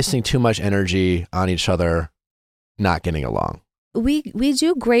we're wasting too much energy on each other, not getting along. We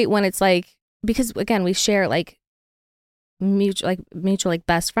do great when it's like, because again, we share like mutual like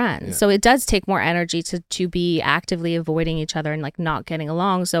best friends. Yeah. So it does take more energy to be actively avoiding each other and like not getting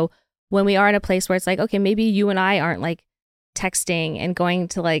along. So when we are in a place where it's like, okay, maybe you and I aren't like texting and going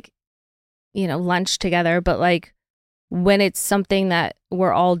to like, you know, lunch together, but like when it's something that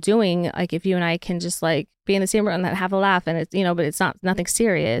we're all doing, like if you and I can just like be in the same room and have a laugh, and it's, you know, but it's not nothing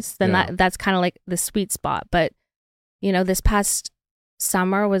serious, then that's kind of like the sweet spot. But you know, this past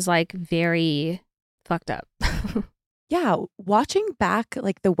summer was like very fucked up. Yeah, watching back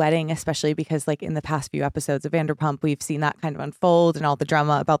like the wedding, especially because like in the past few episodes of Vanderpump, we've seen that kind of unfold and all the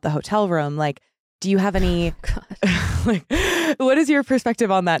drama about the hotel room. Like, do you have any like what is your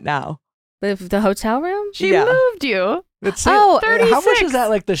perspective on that now? The hotel room? She Yeah. moved you. It's Oh, how much 36. is that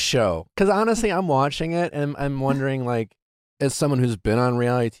like the show? Because honestly, I'm watching it and I'm wondering, like, as someone who's been on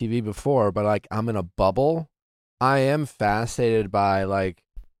reality TV before, but like I'm in a bubble, I am fascinated by like,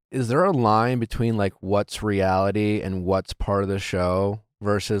 is there a line between like what's reality and what's part of the show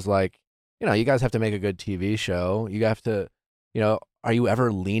versus like, you guys have to make a good TV show. You have to, are you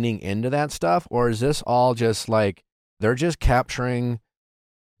ever leaning into that stuff, or is this all just like they're just capturing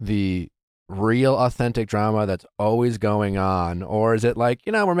the real authentic drama that's always going on? Or is it like,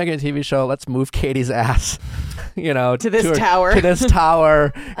 we're making a TV show, let's move Katie's ass, To this tower. to this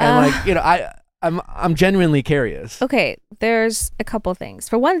tower. And like, I'm genuinely curious. Okay, there's a couple things.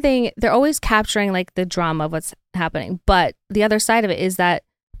 For one thing, they're always capturing like the drama of what's happening. But the other side of it is that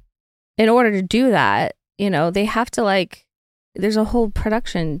in order to do that, they have to like, there's a whole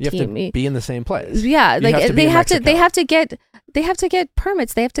production You have team. to be in the same place. Yeah, You like have to be they in have to Mexico. they have to get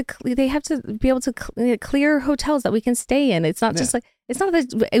permits. They have to be able to clear hotels that we can stay in. It's not just like, it's not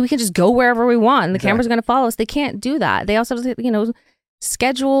that we can just go wherever we want and the camera's going to follow us. They can't do that. They also have to,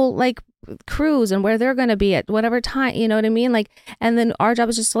 schedule like crews and where they're going to be at whatever time, you know what I mean? Like, and then our job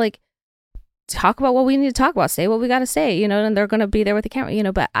is just to like talk about what we need to talk about, say what we got to say, and they're going to be there with the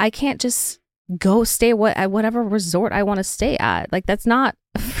camera, but I can't just go stay at whatever resort I want to stay at. Like, that's not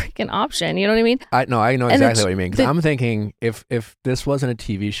a freaking option. You know what I mean? I know And exactly what you mean. Because I'm thinking if this wasn't a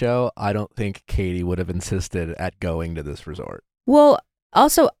TV show, I don't think Katie would have insisted at going to this resort. Well,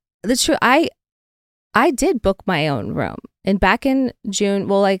 also the truth, I did book my own room, and back in June,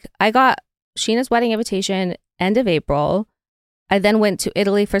 well, like I got Sheena's wedding invitation end of April. I then went to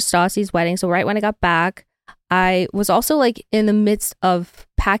Italy for Stassi's wedding. So right when I got back, I was also like in the midst of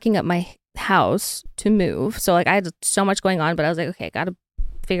packing up my house to move. So like I had so much going on, but I was like, okay, got to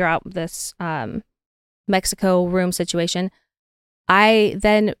figure out this Mexico room situation. I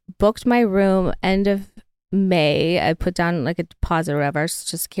then booked my room end of May. I put down like a deposit or whatever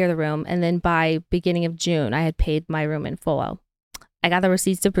to secure the room, and then by beginning of June I had paid my room in full. I got the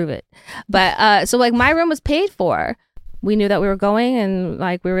receipts to prove it. But so like my room was paid for. We knew that we were going and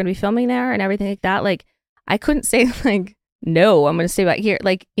like we were gonna be filming there and everything like that. Like I couldn't say like, no, I'm gonna stay back here.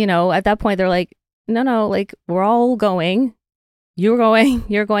 Like, at that point they're like, no, like we're all going. You're going,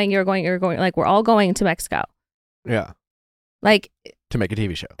 you're going, you're going, you're going. Like we're all going to Mexico. Yeah. Like To make a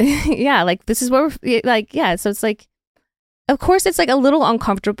TV show. yeah, like this is where we're like, yeah. So it's like, of course it's like a little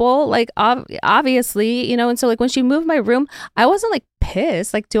uncomfortable, like obviously, and so like when she moved my room, I wasn't like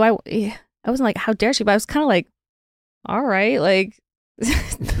pissed. Like, I wasn't like, how dare she? But I was kind of like, all right, like,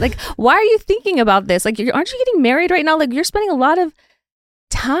 like, why are you thinking about this? Like, aren't you getting married right now? Like, you're spending a lot of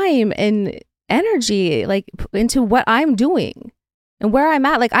time and energy like into what I'm doing and where I'm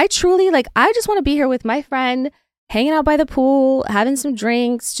at. Like, I truly, like, I just want to be here with my friend, hanging out by the pool, having some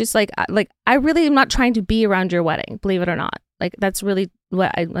drinks, just like I really am not trying to be around your wedding, believe it or not. Like, that's really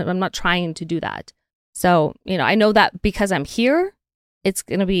what I'm not trying to do that. So, I know that because I'm here, it's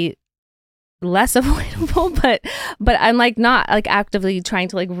going to be less avoidable, but I'm like not like actively trying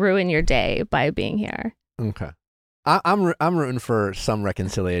to like ruin your day by being here. Okay. I'm rooting for some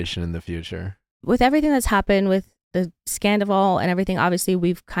reconciliation in the future. With everything that's happened with the Scandoval and everything, obviously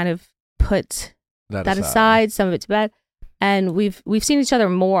we've kind of put that aside, some of it to bed, and we've seen each other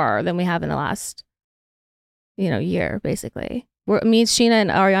more than we have in the last year, basically. Me, Sheena, and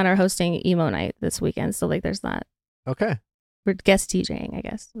Ariana are hosting emo night this weekend, so like there's that. Okay. We're guest DJing, I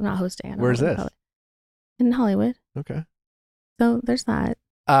guess. We're not hosting. Where's this? In Hollywood. Okay. So there's that.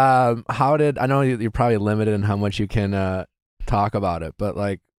 I know you're probably limited in how much you can talk about it, but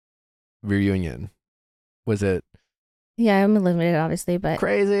like reunion, was it Yeah, I'm limited, obviously, but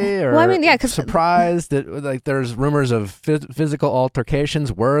crazy or well, I mean, yeah, 'cause surprised that like there's rumors of physical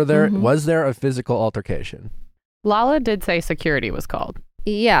altercations. Was there a physical altercation? Lala did say security was called.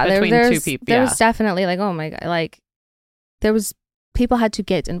 Yeah, Between there's two people, There was yeah. definitely like, oh my god, like there was people had to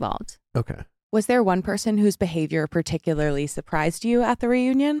get involved. Okay. Was there one person whose behavior particularly surprised you at the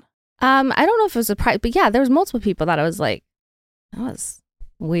reunion? I don't know if it was a surprise, but yeah, there was multiple people that I was like, that was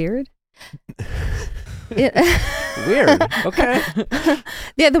weird. Weird. Okay.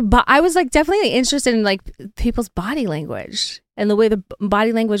 Yeah, I was like definitely interested in like people's body language and the way the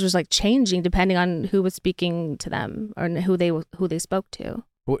body language was like changing depending on who was speaking to them or who they spoke to.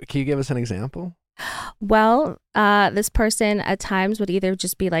 Can you give us an example? Well, this person at times would either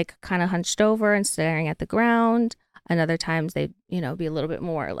just be like kind of hunched over and staring at the ground, and other times they'd be a little bit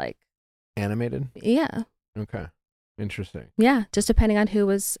more like animated? Yeah. Okay. Interesting. Yeah. Just depending on who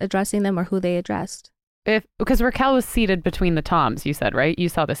was addressing them or who they addressed. Because Raquel was seated between the Toms, you said, right? You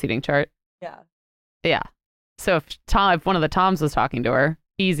saw the seating chart. Yeah. Yeah. So if one of the Toms was talking to her,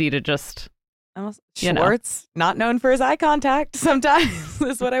 easy to just Schwartz, not known for his eye contact sometimes,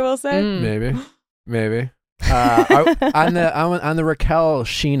 is what I will say. Maybe. On the Raquel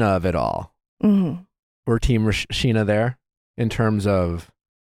Sheena of it all, we're team Sheena there in terms of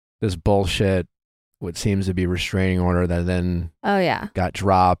this bullshit, what seems to be restraining order that then got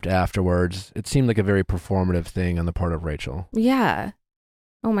dropped afterwards. It seemed like a very performative thing on the part of Rachel. Yeah.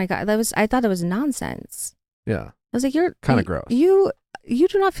 Oh my God. I thought it was nonsense. Yeah. I was like, you're kind of gross. You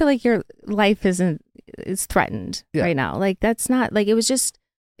do not feel like your life is threatened right now. Like that's not like, it was just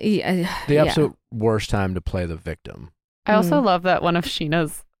the absolute worst time to play the victim. I also love that one of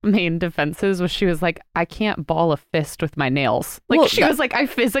Sheena's main defenses was she was like, I can't ball a fist with my nails. Like she was like, I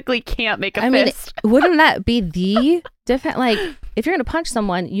physically can't make a fist. Wouldn't that be the defense? Like if you're going to punch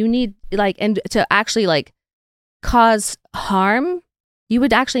someone, you need like, and to actually like cause harm, you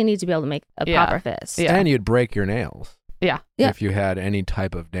would actually need to be able to make a proper fist. Yeah. And you'd break your nails. Yeah. If you had any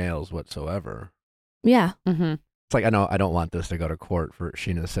type of nails whatsoever. Yeah. Mm-hmm. It's like, I don't want this to go to court for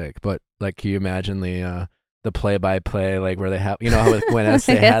Sheena's sake, but like, can you imagine the play-by-play, like where they have, you know, how with Gwyneth,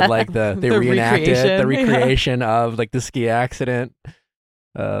 they had like they reenacted the recreation of like the ski accident.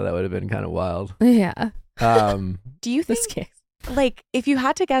 That would have been kind of wild. Yeah. Do you think, like, if you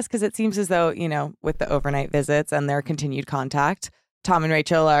had to guess, because it seems as though, you know, with the overnight visits and their continued contact, Tom and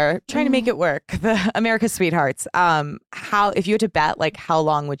Rachel are trying to make it work. The America's sweethearts. If you had to bet, like, how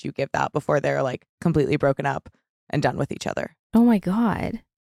long would you give that before they're like completely broken up and done with each other? Oh my God.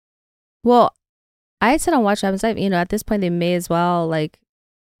 Well, I said on Watch What Happens Live, you know, at this point they may as well like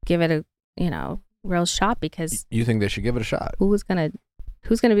give it a, you know, real shot, because you think they should give it a shot. Who's gonna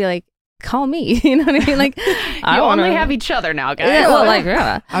be like, call me? You know what I mean? Like, you only have each other now, guys. Yeah, well, like,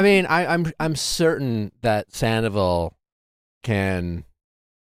 yeah. I mean, I'm certain that Scandoval can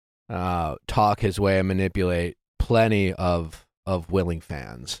talk his way and manipulate plenty of willing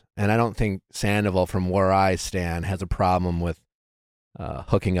fans, and I don't think Scandoval, from where I stand, has a problem with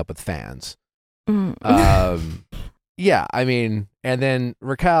hooking up with fans. Yeah, I mean, and then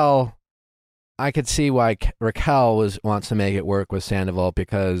Raquel, I could see why Raquel wants to make it work with Scandoval,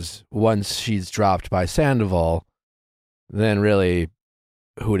 because once she's dropped by Scandoval, then really,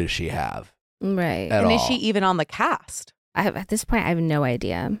 who does she have? Right. And is she even on the cast? At this point, I have no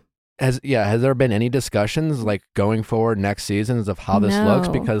idea. Has there been any discussions like going forward next seasons of how this looks?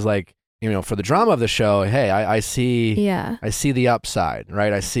 Because like, you know, for the drama of the show, hey, I see the upside,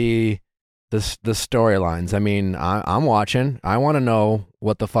 right? I see the storylines. I mean, I'm watching. I want to know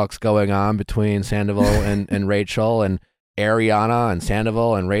what the fuck's going on between Scandoval and Rachel, and Ariana and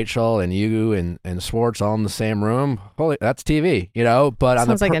Scandoval and Rachel and you and Schwartz all in the same room. Holy, that's TV, you know. But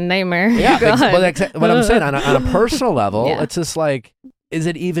sounds like a nightmare. Yeah, but what I'm saying on a personal level, it's just like, is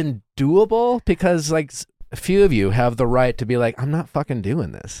it even doable? Because like a few of you have the right to be like, I'm not fucking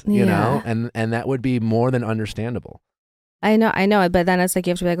doing this, you know, and that would be more than understandable. I know, but then it's like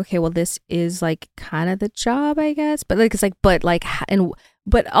you have to be like, okay, well, this is like kind of the job, I guess. But like it's like, but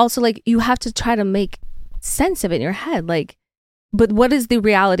also like you have to try to make sense of it in your head, like, but what is the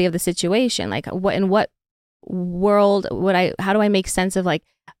reality of the situation? Like, in what world how do I make sense of like,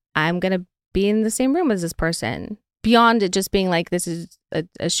 I'm gonna be in the same room as this person, beyond it just being like, this is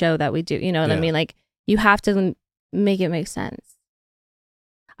a show that we do, you know what I mean? Like, you have to make it make sense.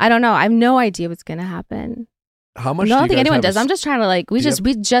 I don't know. I have no idea what's gonna happen. How much? I don't think anyone does. I'm just trying to like, we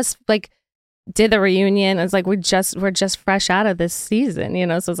just like did the reunion. It's like we're just fresh out of this season, you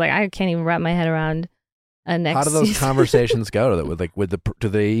know. So it's like I can't even wrap my head around a next. How do those season. conversations go? Do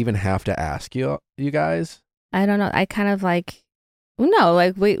they even have to ask you guys? I don't know. I kind of like, no,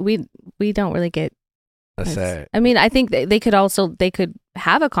 like we don't really get a say. I mean, I think they could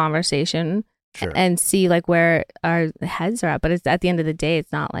have a conversation and see like where our heads are at. But it's at the end of the day,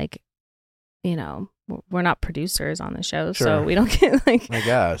 it's not like, you know, we're not producers on the show, so we don't get like. I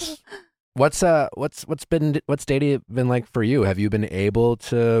guess. What's dating been like for you? Have you been able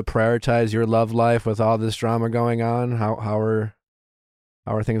to prioritize your love life with all this drama going on? How are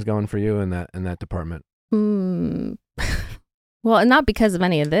things going for you in that department? Well, not because of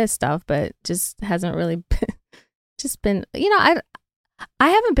any of this stuff, but just hasn't really been, you know, I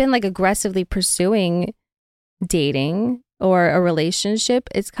haven't been like aggressively pursuing dating or a relationship.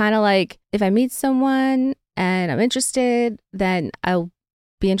 It's kind of like if I meet someone and I'm interested, then I'll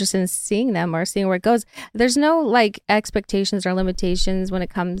be interested in seeing them or seeing where it goes. There's no like expectations or limitations when it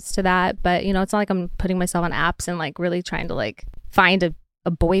comes to that, but you know, it's not like I'm putting myself on apps and like really trying to like find a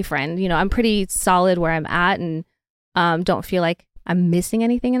a boyfriend. You know, I'm pretty solid where I'm at, and don't feel like I'm missing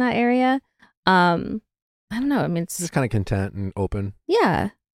anything in that area. I don't know. I mean, it's just kind of content and open. Yeah.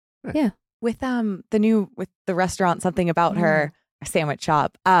 Right. Yeah. With with the restaurant, something about her sandwich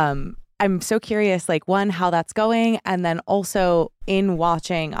shop. I'm so curious, like, one, how that's going, and then also in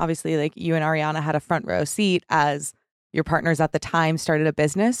watching, obviously, like, you and Ariana had a front row seat as your partners at the time started a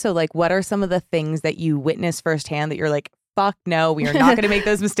business. So, like, what are some of the things that you witnessed firsthand that you're like, fuck no, we are not going to make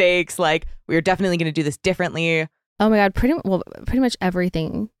those mistakes. Like, we are definitely going to do this differently. Oh my God, pretty much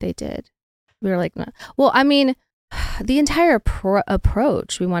everything they did. We were like, no. Well, I mean, the entire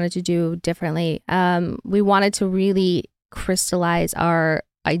approach we wanted to do differently. We wanted to really crystallize our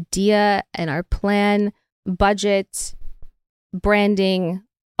idea and our plan, budget, branding,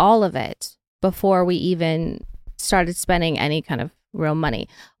 all of it before we even started spending any kind of real money.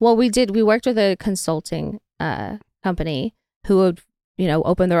 Well, we worked with a consulting company who would,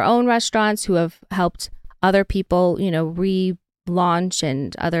 open their own restaurants, who have helped other people, relaunch,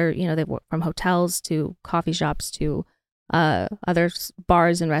 and other, they work from hotels to coffee shops to other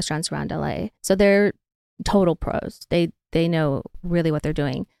bars and restaurants around LA. So they're total pros. They know really what they're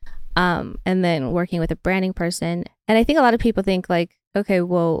doing. And then working with a branding person. And I think a lot of people think like, okay,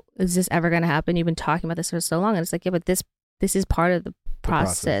 well, is this ever going to happen? You've been talking about this for so long. And it's like, yeah, but this is part of the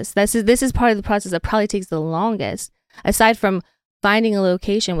process. This is part of the process that probably takes the longest, aside from finding a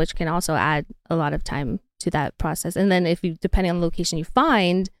location, which can also add a lot of time to that process. And then depending on the location you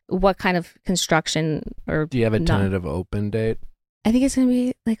find, what kind of construction or do you have a tentative open date? I think it's gonna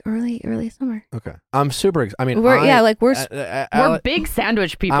be like early summer. Okay, I'm super. I mean, we're big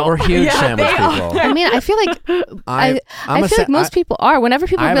sandwich people. We're huge sandwich people. I mean, I feel like I feel like most people are. Whenever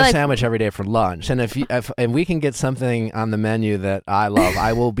people I have be a like, sandwich every day for lunch, and if we can get something on the menu that I love,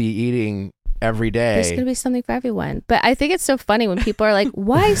 I will be eating every day. There's gonna be something for everyone. But I think it's so funny when people are like,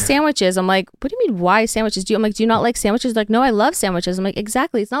 "Why sandwiches?" I'm like, "What do you mean, why sandwiches?" I'm like, "Do you not like sandwiches?" They're like, "No, I love sandwiches." I'm like,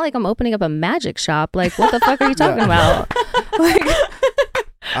 "Exactly. It's not like I'm opening up a magic shop. Like, what the fuck are you talking about?" Like,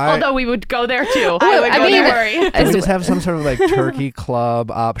 although we would go there too. Worry. Can we just have some sort of like turkey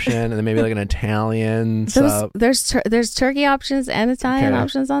club option, and then maybe like an Italian sub? There's turkey options and Italian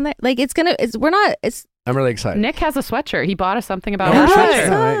options on there. Like, I'm really excited. Nick has a sweatshirt. He bought us something about a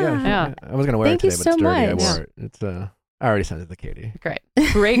sweatshirt. Yeah. I was gonna wear it today, but it's dirty. I wore it. It's I already sent it to Katie.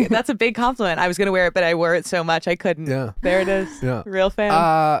 Great. That's a big compliment. I was gonna wear it, but I wore it so much I couldn't. Yeah. There it is. Yeah. Real fan.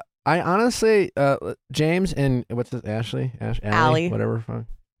 I honestly, James and what's this? Allie, whatever. Fuck.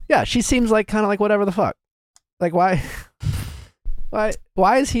 Yeah, she seems like kind of like whatever the fuck. Like why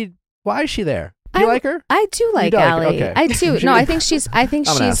is she there? Do you like her? I do like Allie. Okay. I do. No, I think she's. I'm an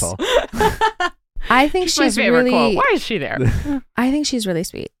asshole. I think she's my favorite really. Quote. Why is she there? I think she's really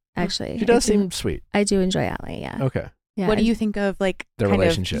sweet. Actually, she does seem sweet. I do enjoy Allie. Yeah. Okay. Yeah. What do you think of like their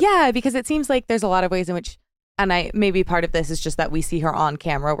relationship? Because it seems like there's a lot of ways in which, and maybe part of this is just that we see her on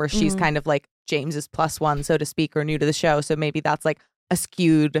camera where she's kind of like James's plus one, so to speak, or new to the show. So maybe that's like a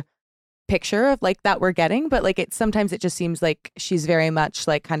skewed picture of like that we're getting, but like sometimes it just seems like she's very much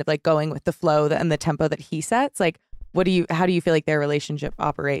like kind of like going with the flow and the tempo that he sets. Like, how do you feel like their relationship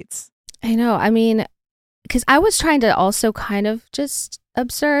operates? I know. I mean, because I was trying to also kind of just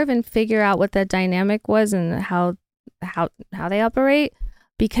observe and figure out what that dynamic was and how they operate,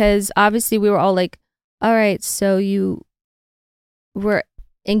 because obviously we were all like, all right, so you were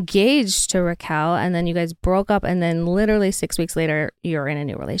engaged to Raquel and then you guys broke up, and then literally 6 weeks later you're in a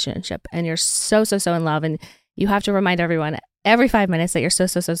new relationship and you're so in love, and you have to remind everyone every 5 minutes that you're so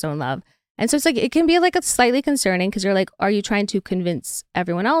in love. And so it's like, it can be like a slightly concerning, because you're like, are you trying to convince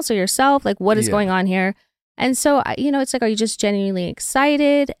everyone else or yourself? Like, what is going on here? And so, it's like, are you just genuinely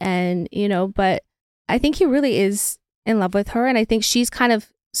excited? And, but I think he really is in love with her. And I think she's kind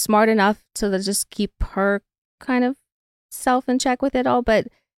of smart enough to just keep her kind of self in check with it all. But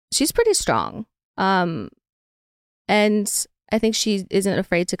she's pretty strong. And I think she isn't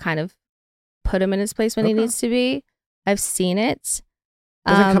afraid to kind of put him in his place when he needs to be. I've seen it.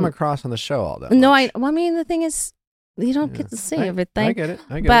 Doesn't come across on the show all that. No, much. I mean, the thing is, you don't get to see everything. I get it.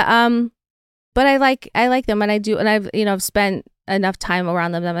 But I like them, and I do, and I've spent enough time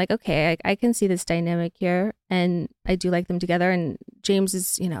around them that I'm like, okay, I can see this dynamic here, and I do like them together. And James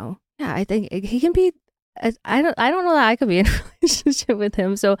is, I think he can be. I don't know that I could be in a relationship with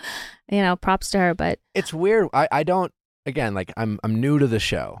him. So, props to her. But it's weird. I don't. Again, like I'm new to the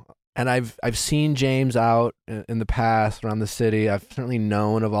show. And I've seen James out in the past around the city. I've certainly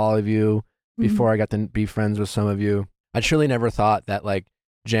known of all of you before I got to be friends with some of you. I truly never thought that like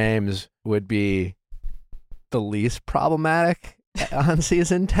James would be the least problematic on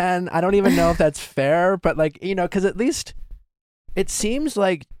season 10. I don't even know if that's fair, but like, because at least it seems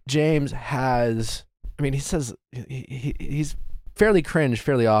like James has. I mean, he says he's fairly cringe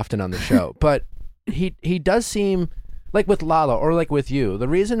fairly often on the show, but he does seem like with Lala or like with you. The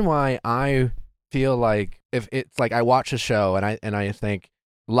reason why I feel like if it's like I watch a show and I think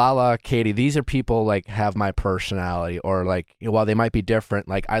Lala, Katie, these are people like have my personality, or like while they might be different,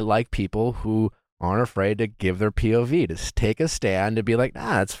 like I like people who aren't afraid to give their POV, to take a stand, to be like,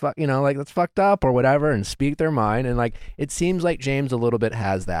 it's like that's fucked up or whatever, and speak their mind. And like it seems like James a little bit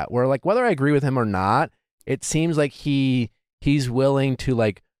has that, where like whether I agree with him or not, it seems like he's willing to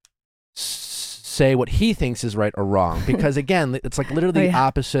like say what he thinks is right or wrong. Because again, it's like literally the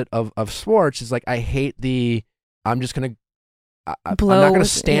opposite of Schwartz. It's like I hate I'm just gonna I'm not gonna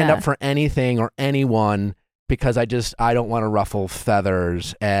stand up for anything or anyone, because I don't want to ruffle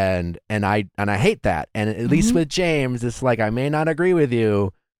feathers, and I hate that. And at least with James, it's like I may not agree with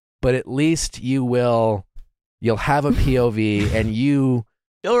you, but at least you'll have a POV and you'll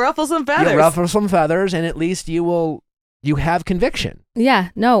ruffle some feathers. You'll ruffle some feathers, and at least you have conviction. Yeah,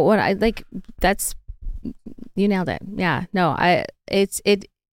 no, what I like, that's, you nailed it. Yeah, no, it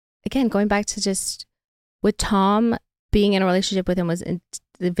again, going back to just with Tom, being in a relationship with him was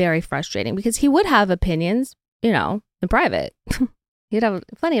very frustrating, because he would have opinions, in private. He'd have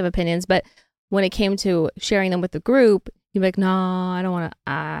plenty of opinions, but when it came to sharing them with the group, he'd be like, no, I don't want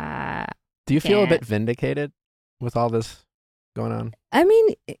to. Do you feel a bit vindicated with all this going on? I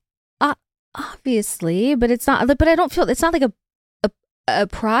mean, obviously, but it's not. But I don't feel it's not like a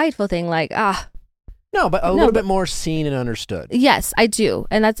prideful thing. Like no, but a little bit more seen and understood. Yes, I do,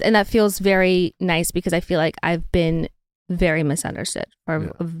 and that feels very nice, because I feel like I've been very misunderstood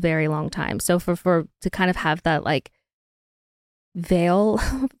for a very long time. So for to kind of have that like veil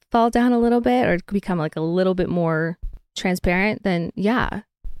fall down a little bit, or become like a little bit more transparent, then 100%.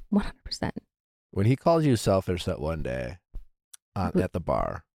 When he called you selfish that one day at the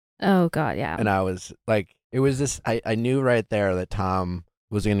bar. Oh God, yeah. And I was like, it was this, I knew right there that Tom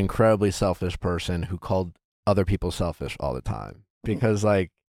was an incredibly selfish person who called other people selfish all the time, because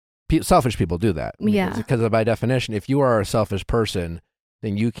like selfish people do that. Because by definition, if you are a selfish person,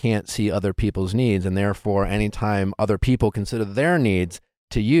 then you can't see other people's needs, and therefore anytime other people consider their needs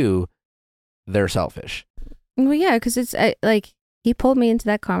to you, they're selfish. Well, yeah, because it's like he pulled me into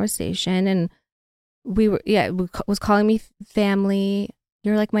that conversation, and was calling me family.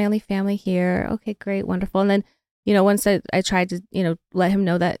 You're like my only family here. Okay, great, wonderful. And then, once I tried to, let him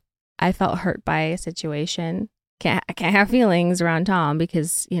know that I felt hurt by a situation. I can't have feelings around Tom,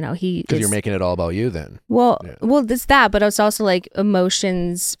 because because you're making it all about you then. Well, it's that, but it's also like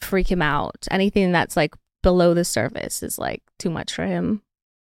emotions freak him out. Anything that's like below the surface is like too much for him.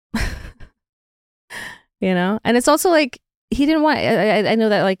 And it's also like he didn't want. I know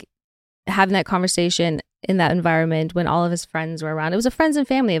that like having that conversation in that environment when all of his friends were around. It was a friends and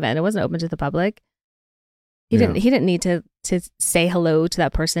family event. It wasn't open to the public. He didn't need to say hello to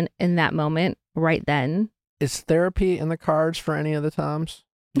that person in that moment right then. Is therapy in the cards for any of the Toms?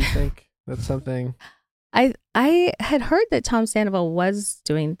 Do you think that's something? I had heard that Tom Sandoval was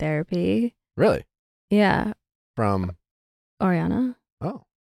doing therapy. Really? Yeah. From Oriana. Oh.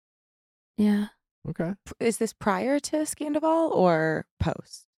 Yeah. Okay. Is this prior to Scandoval or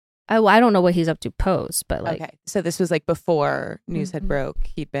post? I don't know what he's up to post, but like. Okay. So this was like before news had broke.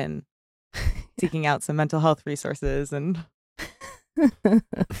 He'd been seeking out some mental health resources and.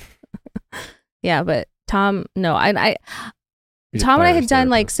 Yeah, but Tom, no, Tom and I had done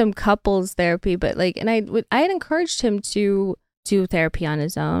like some couples therapy, but like, and I had encouraged him to do therapy on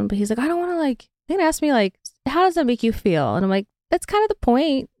his own, but he's like, I don't want to like. He asked me like, how does that make you feel? And I'm like, that's kind of the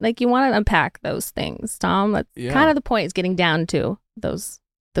point. Like, you want to unpack those things, Tom. That's kind of the point, is getting down to those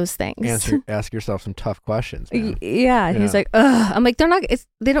things. Ask yourself some tough questions, man. Yeah. He's like, ugh. I'm like,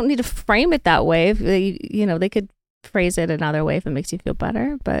 they don't need to frame it that way. If they, they could phrase it another way if it makes you feel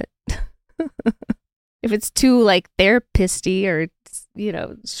better, but if it's too like therapist-y or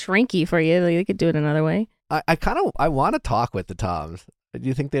shrinky for you, they could do it another way. I want to talk with the Toms. Do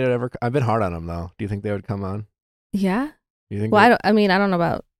you think they'd ever? I've been hard on them though. Do you think they would come on? Yeah. You think? Well, I don't know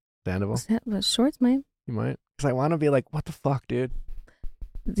about Sandoval. But Schwartz might. He might, because I want to be like, what the fuck, dude.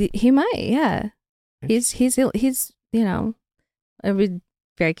 He might. Yeah. He's. I'd be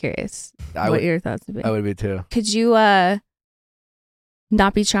very curious what your thoughts would be. I would be too. Could you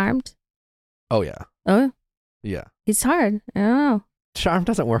not be charmed? Oh yeah. Oh yeah. He's hard. I don't know. Charm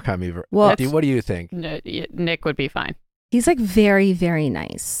doesn't work on me. Well, what do you think? Nick would be fine. He's like very, very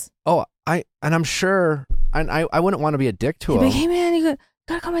nice. Oh, I'm sure, and I wouldn't want to be a dick to him. Like, hey man, you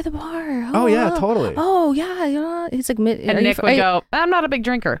gotta come by the bar. Oh yeah, totally. Oh yeah, he's like and Nick would go, I'm not a big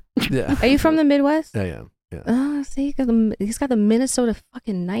drinker. Yeah. Are you from the Midwest? I am. Yeah. Oh See, he's got the Minnesota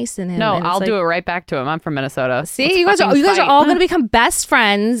fucking nice in him. No, and it's I'll like, do it right back to him. I'm from Minnesota. See, you guys are all gonna become best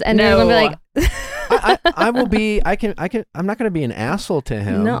friends, and they're gonna be like, I will be. I'm not gonna be an asshole to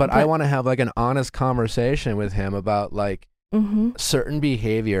him, No, but I but- want to have like an honest conversation with him about like certain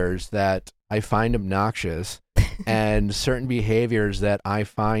behaviors that I find obnoxious and certain behaviors that I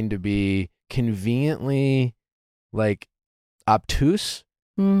find to be conveniently like obtuse,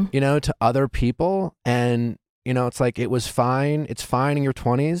 to other people. And, it's like, it's fine in your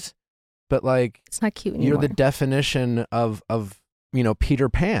 20s, but like, it's not cute anymore. you're the definition of Peter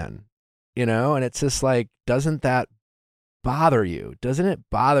Pan, and it's just like, doesn't that bother you? Doesn't it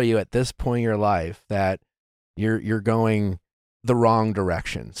bother you at this point in your life that you're going the wrong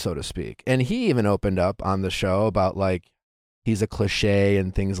direction, so to speak? And he even opened up on the show about like, he's a cliche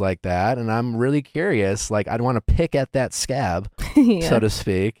and things like that. And I'm really curious, like I'd want to pick at that scab, so to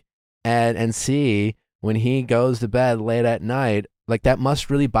speak, and see when he goes to bed late at night, like that must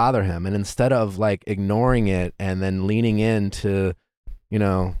really bother him. And instead of like ignoring it and then leaning into,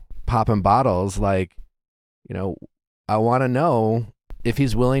 popping bottles, like, I want to know if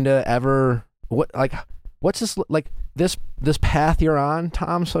he's willing to ever, what's this, like this path you're on,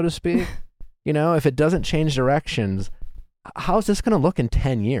 Tom, so to speak, if it doesn't change directions, how's this going to look in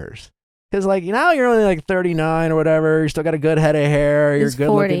 10 years? Because like, you're only like 39 or whatever. You still got a good head of hair. You're He's good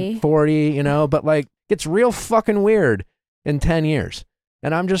 40. looking 40, but like it's real fucking weird in 10 years.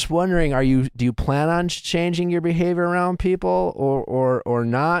 And I'm just wondering, do you plan on changing your behavior around people or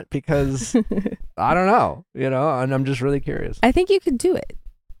not? Because I don't know, and I'm just really curious. I think you could do it.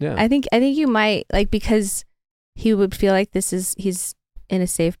 Yeah. I think you might, like, because he would feel like he's in a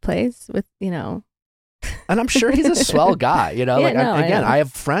safe place with, And I'm sure he's a swell guy, Yeah, like no, I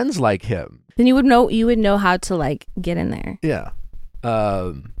have friends like him. Then you would know how to like get in there. Yeah.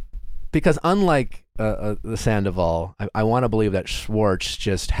 Because unlike the Sandoval, I want to believe that Schwartz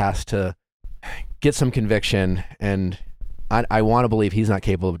just has to get some conviction, and I want to believe he's not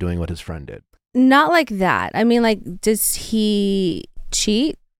capable of doing what his friend did. Not like that. I mean, like, does he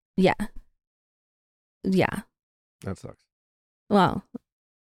cheat? Yeah. Yeah. That sucks. Well,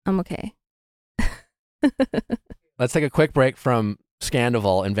 I'm okay. Let's take a quick break from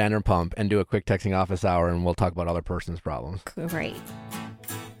Scandoval and Vanderpump and do a quick texting office hour, and we'll talk about other person's problems. Great.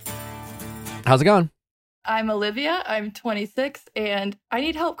 How's it going? I'm Olivia. I'm 26, and I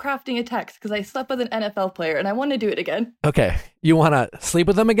need help crafting a text because I slept with an NFL player, and I want to do it again. Okay. You want to sleep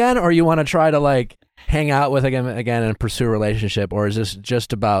with him again, or you want to try to like hang out with him again and pursue a relationship, or is this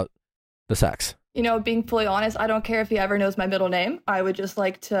just about the sex? Being fully honest, I don't care if he ever knows my middle name. I would just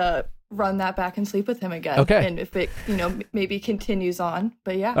like to run that back and sleep with him again. Okay. And if it, maybe continues on,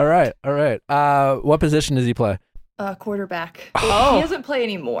 but yeah. All right. What position does he play? Quarterback. Oh. He doesn't play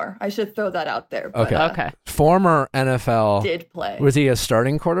anymore. I should throw that out there. But, Okay. Former NFL. Did play. Was he a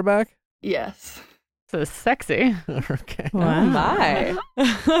starting quarterback? Yes. So sexy. Okay. Wow. My.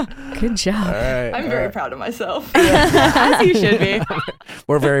 Good job. All right. I'm very proud of myself. As you should be.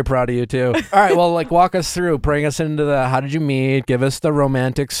 We're very proud of you too. All right. Well, like walk us through, bring us into how did you meet? Give us the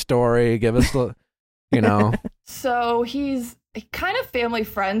romantic story. Give us the, So he's kind of family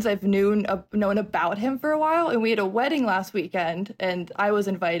friends. I've known about him for a while, and we had a wedding last weekend, and I was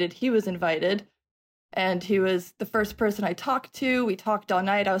invited. He was invited, and he was the first person I talked to. We talked all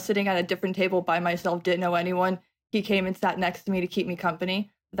night. I was sitting at a different table by myself, didn't know anyone. He came and sat next to me to keep me company.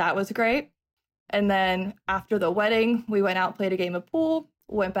 That was great. And then after the wedding, we went out, played a game of pool,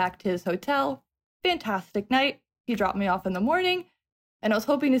 went back to his hotel. Fantastic night. He dropped me off in the morning, and I was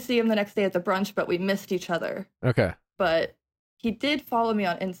hoping to see him the next day at the brunch, but we missed each other. Okay. But he did follow me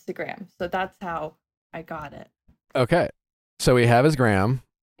on Instagram, so that's how I got it. Okay. So we have his gram.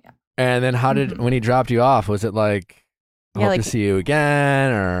 Yeah. And then when he dropped you off, was it like, Yeah, hope like- to see you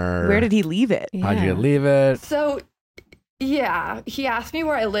again, or Where did he leave it? how'd you leave it? So, yeah, he asked me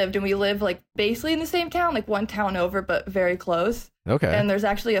where I lived, and we live like basically in the same town, like one town over, but very close. Okay. And there's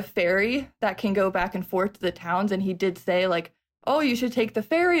actually a ferry that can go back and forth to the towns, and he did say like, "Oh, you should take the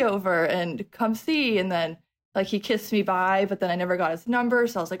ferry over and come see." And then like he kissed me bye, but then I never got his number,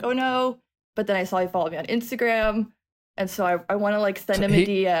 so I was like, "Oh no." But then I saw he followed me on Instagram, and so I want to like send him a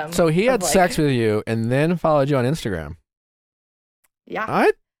DM. So he had of, like, sex with you and then followed you on Instagram. Yeah.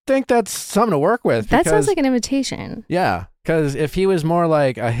 I think that's something to work with. That because, sounds like an invitation. Yeah, because if he was more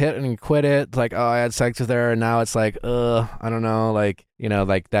like a hit and quit it, like, oh, I had sex with her, and now it's like, I don't know, like,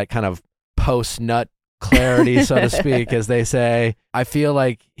 like that kind of post-nut clarity, so to speak, as they say. I feel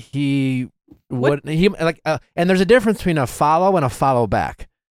like he would, and there's a difference between a follow and a follow back,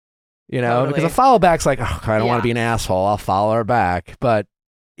 Totally. because a follow back's like, oh, I don't want Yeah. to be an asshole, I'll follow her back. But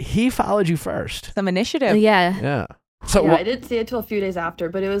he followed you first. Some initiative. Yeah. Yeah. So I didn't see it till a few days after,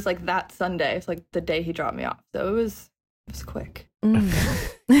 but it was like that Sunday. It's like the day he dropped me off. So it was quick.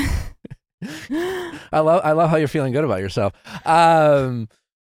 I love how you're feeling good about yourself. So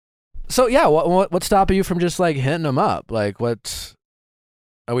yeah, what's stopping you from just like hitting him up? Like,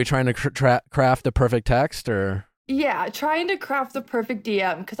 are we trying to craft the perfect text or? Yeah, trying to craft the perfect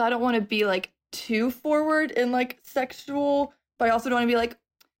DM because I don't want to be like too forward in like sexual, but I also don't want to be like,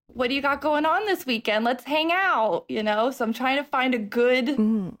 what do you got going on this weekend? Let's hang out, So I'm trying to find a good,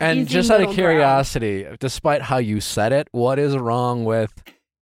 And easy just out of middle curiosity, despite how you said it, what is wrong with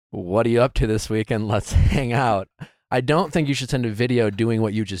what are you up to this weekend? Let's hang out. I don't think you should send a video doing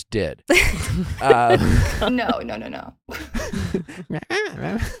what you just did. ground. No.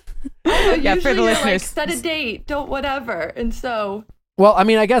 Yeah, for the listeners. Like, set a date, don't whatever. And so. Well, I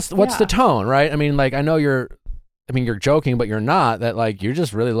mean, I guess what's the tone, right? I mean, like, I know you're joking, but you're not. That like you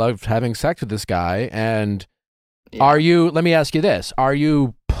just really loved having sex with this guy, and are you? Let me ask you this: are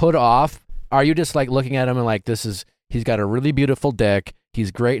you put off? Are you just like looking at him and like he's got a really beautiful dick,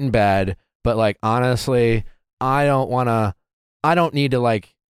 he's great in bed, but like honestly, I don't need to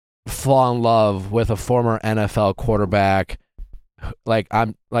like fall in love with a former NFL quarterback. Like I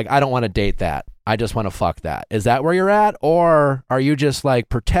don't want to date that. I just want to fuck that. Is that where you're at, or are you just like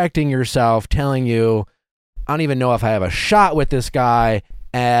protecting yourself, telling you, I don't even know if I have a shot with this guy,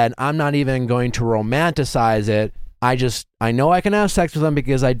 and I'm not even going to romanticize it. I know I can have sex with him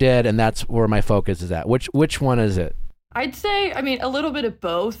because I did, and that's where my focus is at. Which one is it? I'd say, a little bit of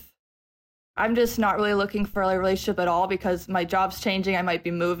both. I'm just not really looking for a relationship at all because my job's changing. I might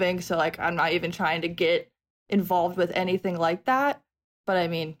be moving, so like I'm not even trying to get involved with anything like that. But a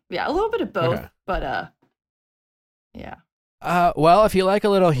little bit of both. Okay. But yeah. Well, if you like a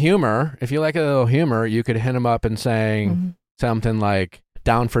little humor, you could hit him up and saying something like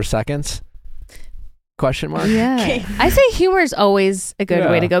 "down for seconds?" ? Yeah, I say humor is always a good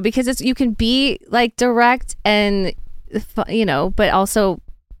way to go because you can be like direct and but also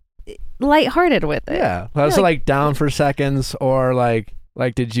lighthearted with it. Yeah, also like down for seconds, or like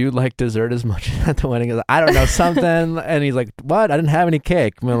did you like dessert as much at the wedding as I don't know something? And he's like, what? I didn't have any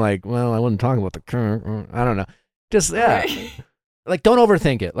cake. I'm like, well, I wasn't talking about the cake. I don't know. Just like don't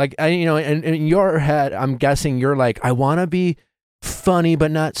overthink it. Like in your head, I'm guessing you're like, I want to be funny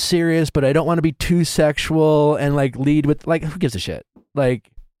but not serious, but I don't want to be too sexual and like lead with like who gives a shit? Like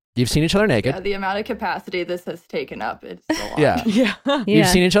you've seen each other naked. Yeah, the amount of capacity this has taken up, it's a lot. Yeah. You've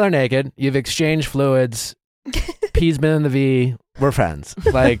seen each other naked. You've exchanged fluids. P's been in the V. We're friends.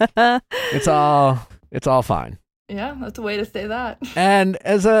 Like it's all fine. Yeah, that's a way to say that. And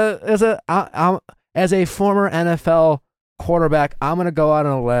as a former NFL quarterback, I'm gonna go out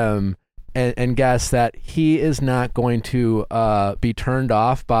on a limb and guess that he is not going to be turned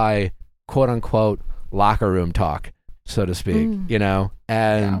off by quote unquote locker room talk, so to speak.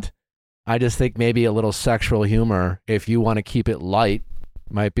 And I just think maybe a little sexual humor, if you want to keep it light,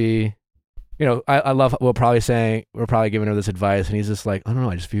 might be. I love. We're probably giving her this advice, and he's just like, I don't know.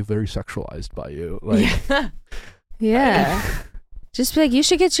 I just feel very sexualized by you. Like, yeah. Just be like, you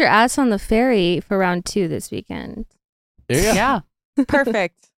should get your ass on the ferry for round 2 this weekend. Yeah.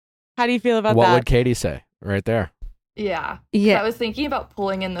 Perfect. How do you feel about that? What would Katie say right there? Yeah. Yeah. I was thinking about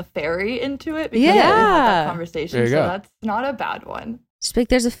pulling in the ferry into it because Yeah. I didn't have that conversation. There you So go. that's not a bad one. Just be like,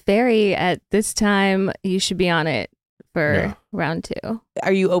 there's a ferry at this time. You should be on it for round 2.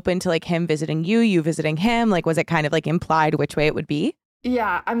 Are you open to like him visiting you visiting him? Like, was it kind of like implied which way it would be?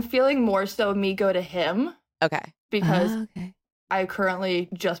 Yeah, I'm feeling more so me go to him Okay. because I currently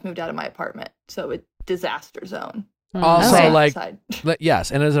just moved out of my apartment. So it's disaster zone. Also, Okay. like, yes,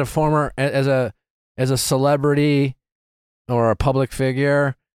 and as a former, as a celebrity or a public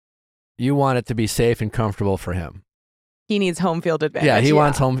figure, you want it to be safe and comfortable for him. He needs home field advantage. Yeah, he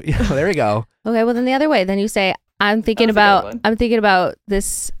wants home. There you go. Okay, well then the other way, then you say, I'm thinking That's a good about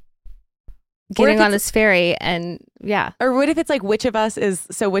this getting on this ferry, and Or what if it's like which of us is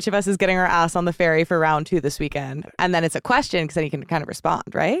getting our ass on the ferry for round 2 this weekend, and then it's a question because then you can kind of respond,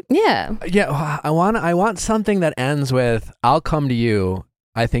 right? Yeah. I want something that ends with, I'll come to you.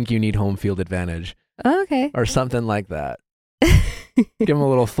 I think you need home field advantage, Okay. or something like that. Give him a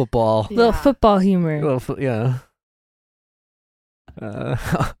little football. Little football humor. Yeah.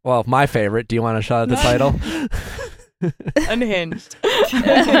 Well, my favorite. Do you want a shot at the title? Unhinged. Do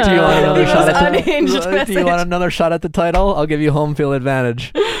you want another shot at unhinged Do you want another shot at the title? I'll give you home field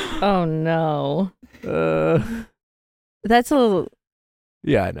advantage. Oh no. That's a little.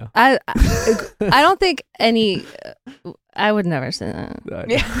 Yeah, I know. I don't think any. I would never say that.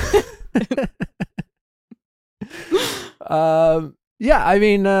 Yeah, I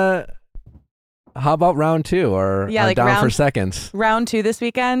mean, how about round 2 or Yeah, like down for seconds? Round 2 this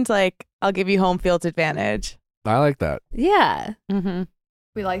weekend, like I'll give you home field advantage. I like that. Yeah. Mm-hmm.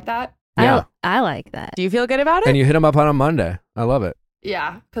 We like that. Yeah. I like that. Do you feel good about it? And you hit him up on a Monday. I love it.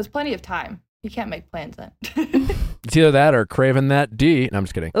 Yeah, because plenty of time. You can't make plans then. It's either that or craving that D. No, I'm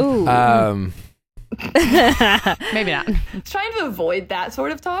just kidding. Ooh. Maybe not. Trying to avoid that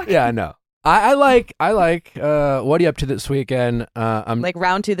sort of talk. Yeah, I know. I like what are you up to this weekend? I'm like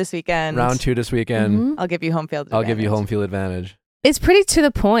round 2 this weekend. round 2 this weekend. Mhm. I'll give you home field I'll advantage. give you home field advantage. It's pretty to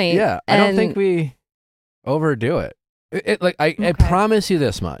the point. Yeah, I don't think and- we overdo it. I Okay. promise you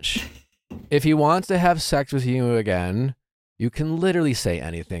this much. If he wants to have sex with you again, you can literally say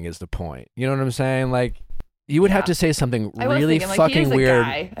anything is the point. You know what I'm saying? Like, you would have Yeah. to say something I was really thinking, like, he fucking is a weird.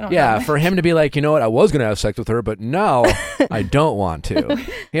 guy. I don't Yeah, know. for him to be like, you know what, I was going to have sex with her, but now I don't want to,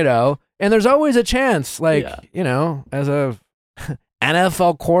 you know? And there's always a chance, like, Yeah. you know, as a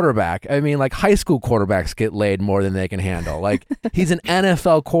NFL quarterback, I mean, like high school quarterbacks get laid more than they can handle. Like, he's an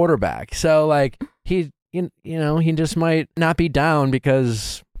NFL quarterback. So, like, he just might not be down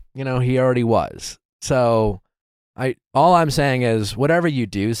because, you know, he already was. So, all I'm saying is whatever you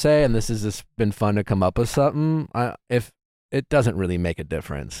do say, and this has just been fun to come up with something, if it doesn't really make a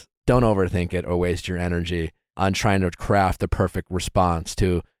difference, don't overthink it or waste your energy on trying to craft the perfect response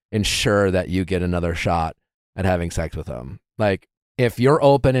to ensure that you get another shot at having sex with him. Like, if you're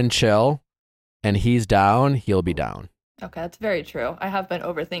open and chill and he's down, he'll be down. Okay, that's very true. I have been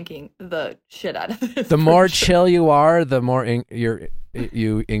overthinking the shit out of this. The for more sure. chill you are, the more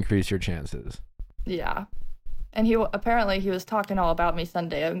you increase your chances. Yeah. And he was talking all about me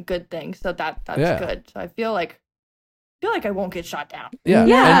Sunday and good things, so that's Yeah. good. So I feel like I won't get shot down. Yeah.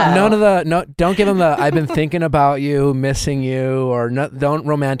 Yeah. And don't give him the I've been thinking about you, missing you, or don't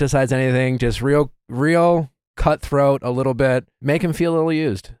romanticize anything. Just real cutthroat a little bit. Make him feel a little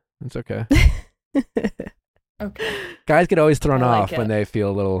used. It's okay. Okay. Guys get always thrown I like off when it. they feel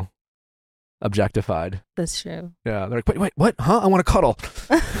a little objectified. That's true. Yeah. They're like, wait, what? Huh? I want to cuddle.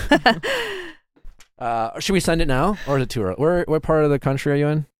 Should we send it now or is it too early? What part of the country are you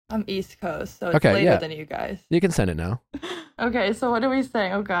in? I'm East Coast, so it's Okay, later yeah. than you guys. You can send it now. Okay, so what are we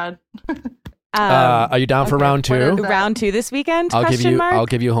saying? Oh God. Are you down for okay, round what 2? is that? round 2 this weekend? I'll question mark? I'll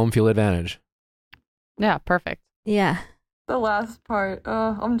give you home field advantage. Yeah, perfect. Yeah. The last part.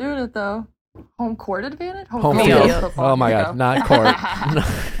 I'm doing it though. Home court advantage? Home field. football. Oh my There God, you not go.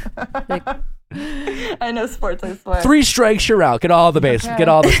 court. I know sports, I swear. 3 strikes, you're out. Get all the base. Okay. Get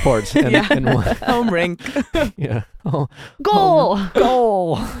all the sports. And, Yeah. and one. Home rink. Yeah. Oh, Goal.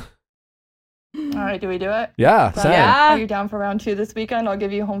 goal. All right, do we do it? Yeah. So, Same. Yeah. Are you down for round 2 this weekend? I'll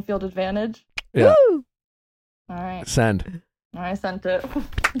give you home field advantage. Yeah. Woo! All right. Send. I sent it.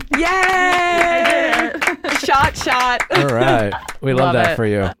 Yay! I did it. Shot. All right. We love Love that it. for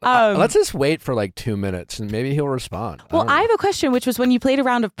you. Um, Let's just wait for like 2 minutes and maybe he'll respond. Well, don't know. I have a question, which was when you played a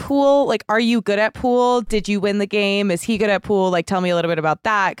round of pool, like, are you good at pool? Did you win the game? Is he good at pool? Like, tell me a little bit about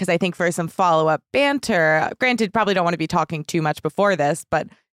that. Because I think for some follow-up banter, granted, probably don't want to be talking too much before this, but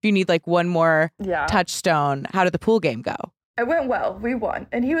if you need like one more Yeah. touchstone, how did the pool game go? It went well. We won.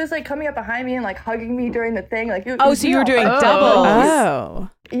 And he was like coming up behind me and like hugging me during the thing. Like, Oh, so you were doing Oh. doubles. Oh.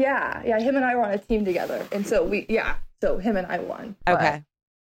 Yeah. Yeah. Him and I were on a team together. And so so him and I won. But, Okay.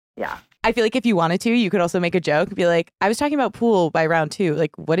 yeah. I feel like if you wanted to, you could also make a joke, be like, I was talking about pool by round 2.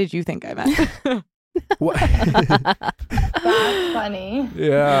 Like, what did you think I meant? What? That's funny.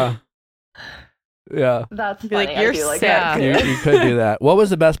 Yeah. Yeah. That's Be like, funny. "You're I do like sick." that too. You could do that. What was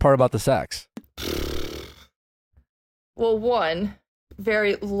the best part about the sex? Well, one,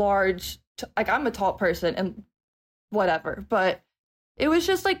 very large, like I'm a tall person and whatever, but it was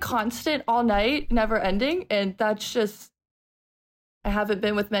just like constant all night, never ending. And that's just, I haven't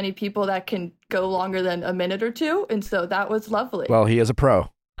been with many people that can go longer than a minute or two. And so that was lovely. Well, he is a pro.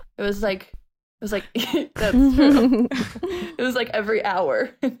 It was like, that's true. It was like every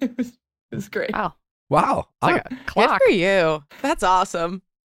hour. It was great. Wow. Wow. It's like a Good clock. for you. That's awesome.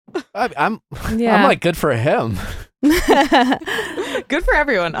 I'm Yeah. like good for him. Good for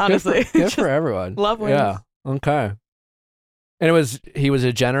everyone, honestly. Good for everyone. love wins. Yeah. Okay. And he was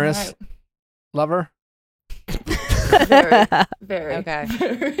a generous All right. lover. Very, very. Okay.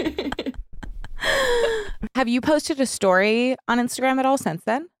 very. Have you posted a story on Instagram at all since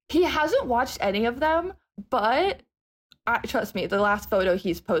then? He hasn't watched any of them, but trust me, the last photo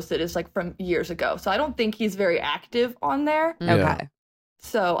he's posted is like from years ago. So I don't think he's very active on there. Yeah. Okay.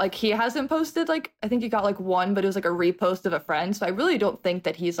 So like he hasn't posted like, I think he got like one, but it was like a repost of a friend. So I really don't think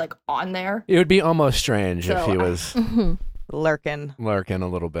that he's like on there. It would be almost strange if So he I- was Lurking. lurking a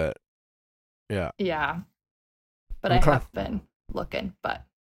little bit. Yeah. Yeah. But Okay. I have been. looking, but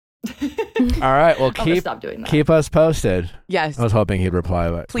All right, well, I'm gonna stop doing that. keep us posted. Yes. I was hoping he'd reply,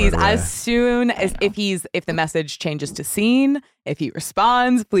 but Please, right away. as soon as if the message changes to seen, if he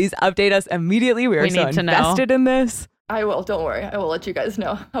responds, please update us immediately. We need so to know. invested in this. I will. Don't worry. I will let you guys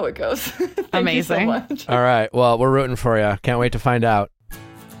know how it goes. Thank Amazing. you so much. All right, well, we're rooting for you. Can't wait to find out.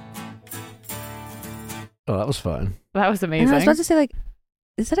 Oh, that was fun. That was And amazing. I was about to say, like,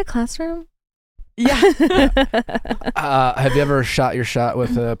 is that a classroom? Yeah. Have you ever shot your shot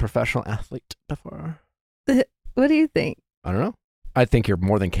with a professional athlete before? What do you think? I don't know. I think you're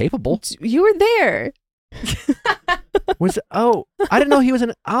more than capable. You were there. I didn't know he was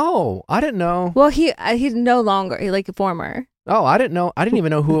I didn't know. Well, he's no longer like a former. Oh, I didn't know. I didn't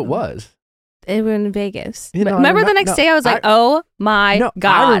even know who it was. They were in Vegas. You know, Remember the next day I was like, oh my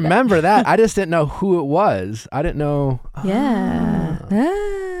God. I remember that. I just didn't know who it was. I didn't know. Yeah. Ah.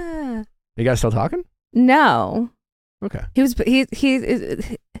 Ah. You guys still talking? No. Okay. He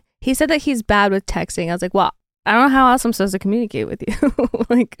said that he's bad with texting. I was like, well, I don't know how else I'm supposed to communicate with you.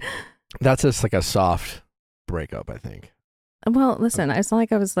 Like, That's just like a soft breakup, I think. well, listen, it's not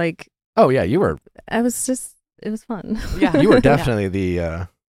like I was like, Oh yeah, you were. it was fun. Yeah. You were definitely the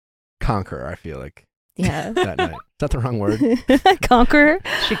conqueror. I feel like Yeah. that night. Is that the wrong word? Conqueror.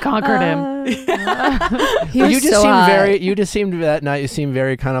 She conquered him. He was You just so seemed hot. You just seemed that night. You seemed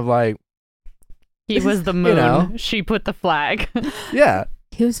very kind of like, He was the moon. know. She put the flag. yeah,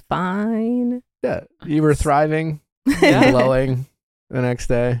 He was fine. yeah. You were thriving, glowing the next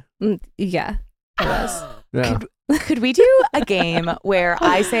day. Yeah, I was. Yeah. Could we do a game where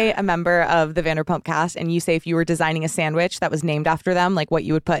I say a member of the Vanderpump cast and you say if you were designing a sandwich that was named after them, like what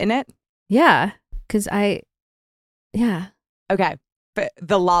you would put in it? Yeah, because yeah. Okay. But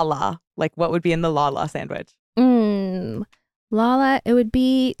the Lala, like what would be in the Lala sandwich? Lala, it would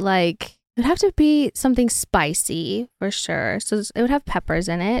be like, it would have to be something spicy for sure. So it would have peppers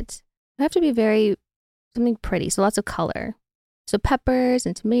in it. It would have to be something pretty. So lots of color. So peppers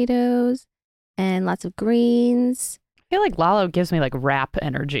and tomatoes and lots of greens. I feel like Lalo gives me like rap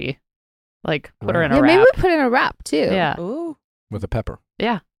energy. Like put her in a Yeah, wrap. maybe we put in a wrap too. Yeah. Ooh. With a pepper.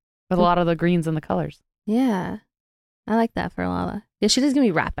 Yeah. With a lot of the greens and the colors. Yeah. I like that for Lala. Yeah, she does give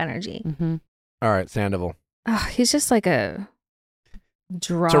me rap energy. Mm-hmm. All right, Sandoval. Oh, he's just like a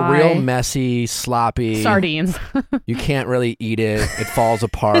dry. It's a real messy, sloppy. Sardines. You can't really eat it. It falls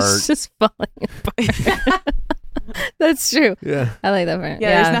apart. It's just falling apart. That's true. Yeah. I like that for him.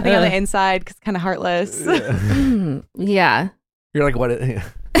 Yeah, there's nothing on the inside because it's kind of heartless. Yeah. Yeah. You're like, what? Is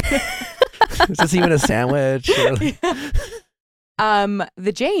this even a sandwich?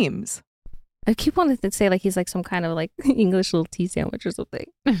 The James. I keep wanting to say like he's like some kind of like English little tea sandwich or something.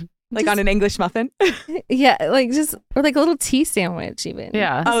 Like on an English muffin? Yeah, like just or like a little tea sandwich even.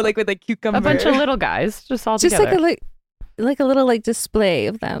 Yeah. Oh, like with like cucumber. A bunch of little guys just all Just together. like a little like display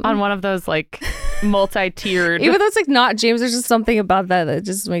of them. On one of those like multi-tiered. Even though it's like not James, there's just something about that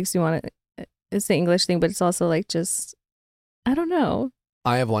just makes you want to. It's the English thing, but it's also like just I don't know.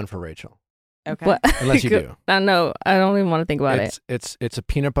 I have one for Rachel. Okay. What? Unless you do. I don't know. I don't even want to think about it. It's a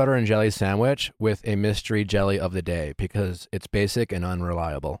peanut butter and jelly sandwich with a mystery jelly of the day because it's basic and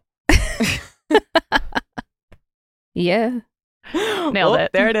unreliable. Yeah. Nailed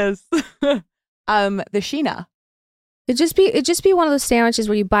it. There it is. The Sheena. It'd just be one of those sandwiches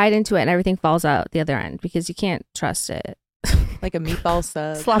where you bite into it and everything falls out the other end because you can't trust it. Like a meatball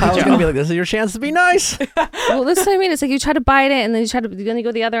sub. Sloppy I was Joe. gonna be like, this is your chance to be nice. Well, that's what I mean. It's like you try to bite it and then then you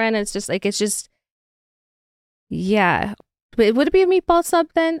go the other end and it's just yeah. But would it be a meatball sub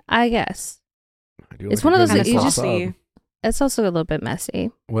then? I guess. It's one of those that that you just saucy. It's also a little bit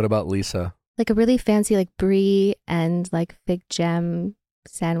messy. What about Lisa? Like a really fancy like brie and like fig gem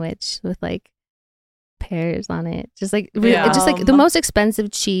sandwich with like pears on it. Just like just like the most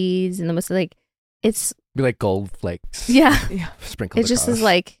expensive cheese and the most like it's Be like gold flakes. yeah. Sprinkled It just across. is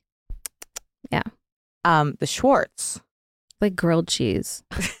like The Schwartz. like grilled cheese.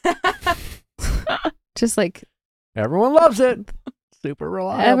 Just like Everyone loves it. Super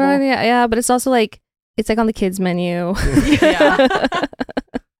reliable. everyone, yeah, but it's also like it's like on the kids menu. Yeah.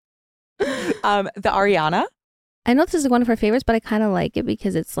 The Ariana. I know this is one of her favorites, but I kind of like it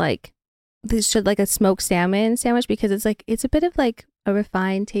because it's like this should like a smoked salmon sandwich because it's like it's a bit of like a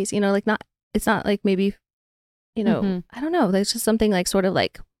refined taste, like it's not like maybe Mhm. I don't know. There's just something like sort of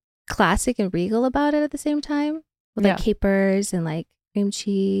like classic and regal about it at the same time with like capers and like cream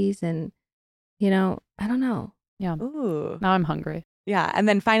cheese and I don't know. Yeah. Ooh. Now I'm hungry. Yeah. And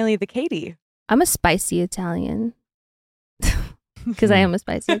then finally the Katie. I'm a spicy Italian because I am a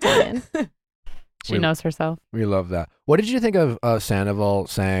spicy Italian. She knows herself. We love that. What did you think of Sandoval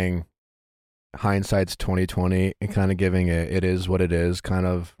saying hindsight's 2020 and kind of giving it is what it is kind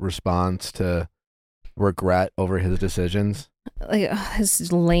of response to regret over his decisions? Like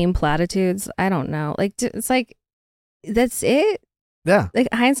his lame platitudes. I don't know. Like it's like that's it. Yeah. Like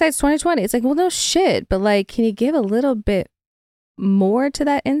hindsight's 2020. It's like, well, no shit, but like, can you give a little bit more to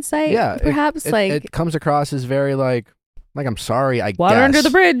that insight? Yeah, perhaps it comes across as very like I'm sorry, I water guess. under the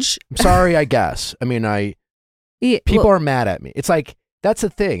bridge. I'm sorry, I guess. I mean, people are mad at me. It's like that's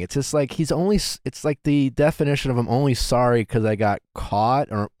the thing. It's just like it's like the definition of I'm only sorry because I got caught,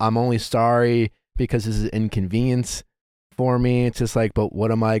 or I'm only sorry because this is an inconvenience for me. It's just like, but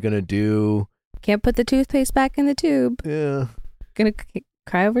what am I gonna do? Can't put the toothpaste back in the tube. Yeah. Gonna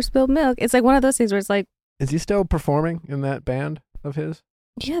cry over spilled milk. It's like one of those things where it's like, is he still performing in that band of his?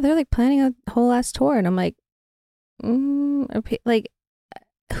 Yeah, they're like planning a whole ass tour, and I'm like, like,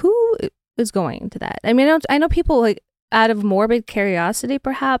 who is going to that? I mean, I know people like out of morbid curiosity,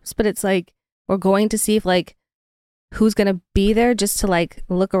 perhaps, but it's like we're going to see if like who's gonna be there just to like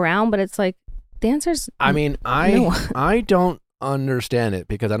look around. But it's like the answer's. I mean, no. I don't understand it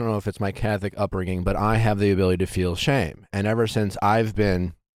because I don't know if it's my Catholic upbringing, but I have the ability to feel shame, and ever since I've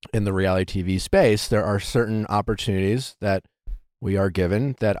been in the reality TV space, there are certain opportunities that we are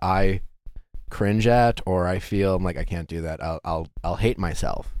given that I cringe at, or I feel I'm like I can't do that. I'll hate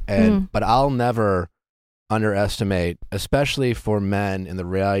myself, but I'll never underestimate, especially for men in the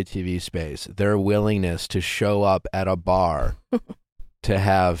reality TV space, their willingness to show up at a bar to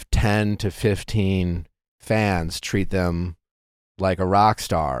have 10 to 15 fans treat them like a rock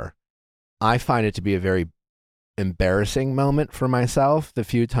star. I find it to be a very embarrassing moment for myself. The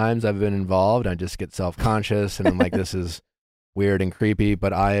few times I've been involved, I just get self-conscious and I'm like, this is weird and creepy,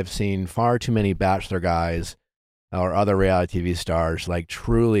 but I have seen far too many Bachelor guys or other reality TV stars like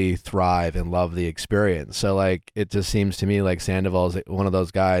truly thrive and love the experience. So like, it just seems to me like Sandoval is one of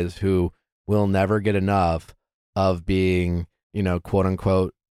those guys who will never get enough of being, quote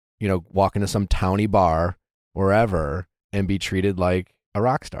unquote, walk into some towny bar wherever and be treated like a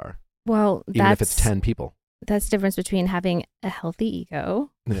rock star. Well, even if it's 10 people. That's the difference between having a healthy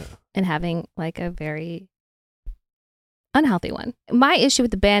ego and having like a very unhealthy one. My issue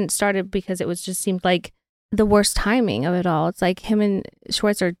with the band started because it was just seemed like the worst timing of it all. It's like him and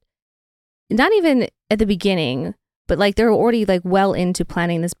Schwartz are not even at the beginning, but like they're already like well into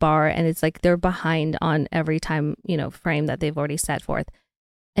planning this bar, and it's like they're behind on every time, frame that they've already set forth.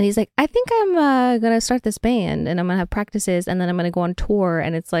 And he's like, I think I'm going to start this band and I'm going to have practices and then I'm going to go on tour.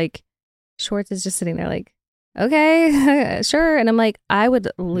 And it's like, Schwartz is just sitting there like, okay, sure. And I'm like, I would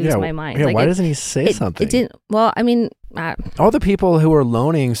lose my mind. Yeah, like, why doesn't he say something? It didn't. Well, I mean, all the people who are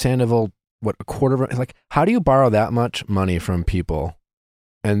loaning Sandoval, what, a quarter of, like, how do you borrow that much money from people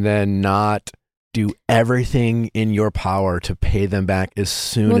and then not do everything in your power to pay them back as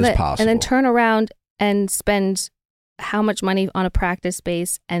soon as possible? And then turn around and spend how much money on a practice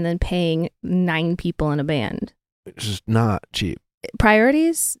space and then paying 9 people in a band? It's just not cheap.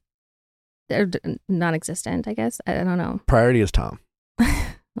 Priorities? They're non-existent, I guess. I don't know. Priority is Tom.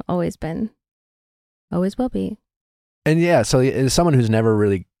 Always been. Always will be. And yeah, so as someone who's never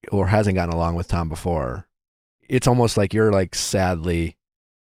really or hasn't gotten along with Tom before, it's almost like you're like sadly,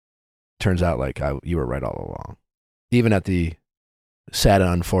 turns out like you were right all along. Even at the sad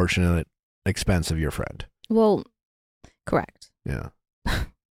and unfortunate expense of your friend. Well, correct. Yeah.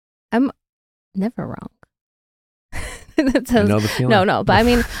 I'm never wrong. That sounds, I know the feeling. No, but I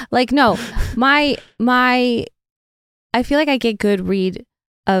mean, like, no, my, I feel like I get good read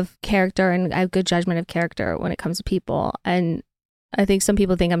of character and I have good judgment of character when it comes to people. And I think some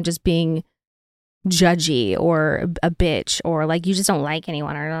people think I'm just being judgy or a bitch or like, you just don't like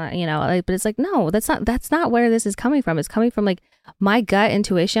anyone or, like, but it's like, no, that's not where this is coming from. It's coming from like my gut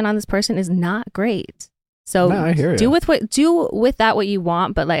intuition on this person is not great. So no, I hear do with that what you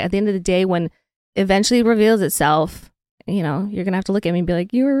want. But like at the end of the day, when eventually it reveals itself, you're gonna have to look at me and be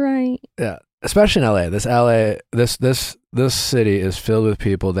like, you were right. Yeah, especially in LA. This city is filled with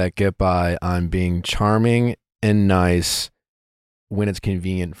people that get by on being charming and nice when it's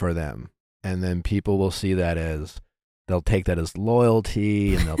convenient for them, and then people will see that as they'll take that as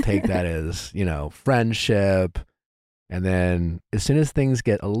loyalty, and they'll take that as friendship, and then as soon as things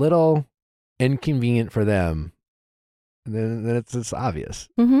get a little inconvenient for them, then it's obvious.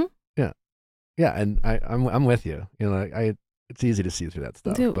 Mm-hmm. Yeah, and I'm with you. It's easy to see through that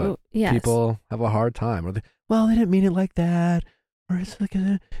stuff, but yes. People have a hard time. Or they didn't mean it like that, or it's like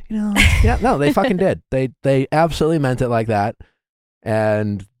yeah, no, they fucking did. They absolutely meant it like that,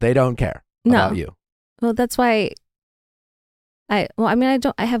 and they don't care about you. Well, that's why. I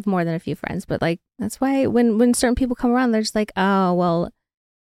have more than a few friends, but like that's why when certain people come around, they're just like, oh well,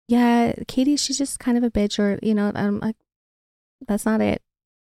 yeah, Katie, she's just kind of a bitch, or I'm like, that's not it.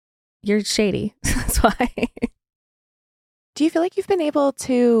 You're shady. That's why. Do you feel like you've been able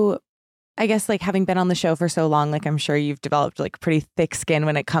to, I guess, like having been on the show for so long, like I'm sure you've developed like pretty thick skin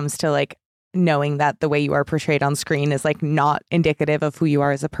when it comes to like knowing that the way you are portrayed on screen is like not indicative of who you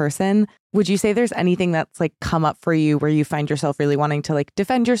are as a person. Would you say there's anything that's like come up for you where you find yourself really wanting to like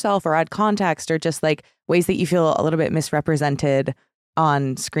defend yourself or add context, or just like ways that you feel a little bit misrepresented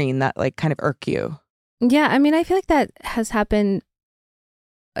on screen that like kind of irk you? Yeah, I mean, I feel like that has happened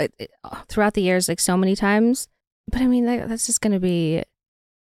throughout the years, like so many times. But I mean, that's just going to be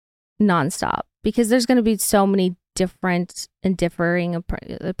nonstop, because there's going to be so many different and differing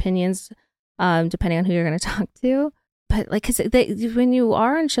opinions, depending on who you're going to talk to. But like, cause when you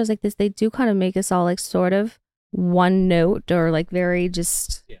are on shows like this, they do kind of make us all like sort of one note, or like very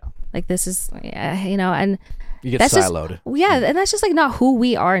just like, this is, and you get that's siloed. And that's just like not who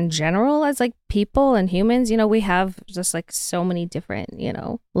we are in general as like people and humans. We have just like so many different,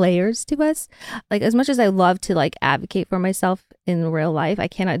 layers to us. Like, as much as I love to like advocate for myself in real life, I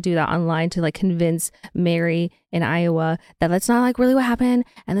cannot do that online to like convince Mary in Iowa that that's not like really what happened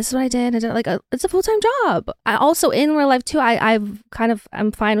and this is what I did. And like, it's a full-time job. I also in real life too, I'm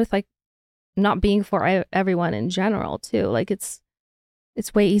fine with like not being for everyone in general too. Like it's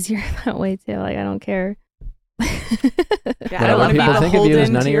way easier that way too. Like, I don't care. Yeah, what people think of you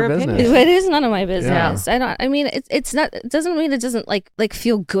is none of your business. It is none of my business. Yeah. I mean, it's not. It doesn't mean it doesn't like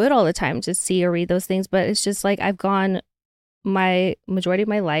feel good all the time to see or read those things. But it's just like I've gone my majority of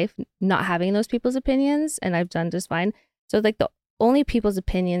my life not having those people's opinions, and I've done just fine. So like the only people's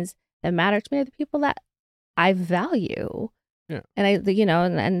opinions that matter to me are the people that I value. Yeah. And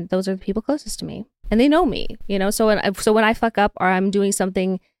and those are the people closest to me, and they know me. So when I fuck up or I'm doing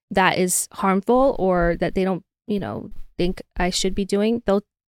something that is harmful or that they don't think I should be doing, they'll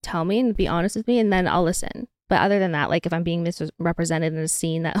tell me and be honest with me, and then I'll listen. But other than that, like if I'm being misrepresented in a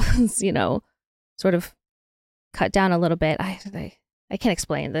scene that was sort of cut down a little bit, I can't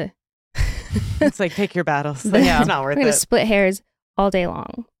explain the It's like, pick your battles. Like, it's not worth we're gonna it. split hairs all day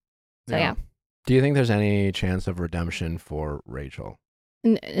long. So yeah. Do you think there's any chance of redemption for Rachel?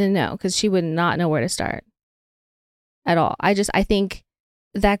 No, because she would not know where to start at all. I think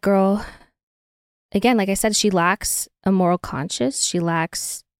that girl, again, like I said, she lacks a moral conscience. She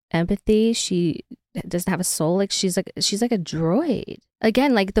lacks empathy. She doesn't have a soul. Like she's like a droid.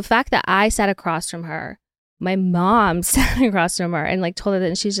 Again, like the fact that I sat across from her, my mom sat across from her and like told her that,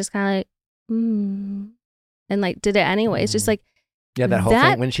 and she's just kind of like, and like did it anyway. It's just like, yeah, that whole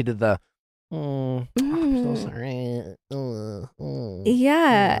thing when she did the, I'm so sorry.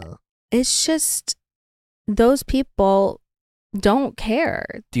 Yeah, it's just those people don't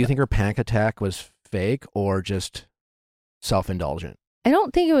care. Do you think her panic attack was fake or just self-indulgent? I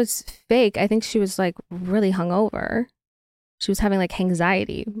don't think it was fake. I think she was like really hungover. She was having like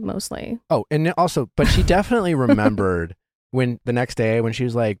anxiety mostly. Oh, and also, but she definitely remembered when the next day when she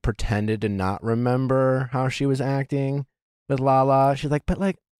was like pretended to not remember how she was acting with Lala. She's like, but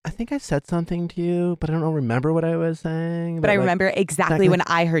like, I think I said something to you, but I don't remember what I was saying. But I like, remember exactly when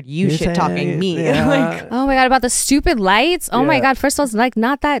I heard you shit talking me. Yeah. Like, oh my God, about the stupid lights. Oh my God. First of all, it's like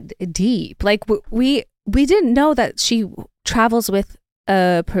not that deep. Like we didn't know that she travels with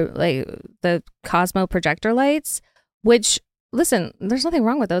the Cosmo projector lights, which, listen, there's nothing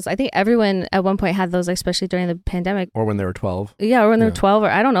wrong with those. I think everyone at one point had those, especially during the pandemic. Or when they were 12. Yeah, or when they were 12, or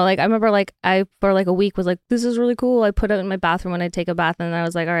I don't know. Like I remember like I for like a week was like, this is really cool. I put it in my bathroom when I take a bath, and I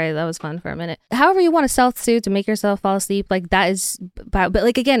was like, all right, that was fun for a minute. However you want to self-soothe to make yourself fall asleep, like that is, but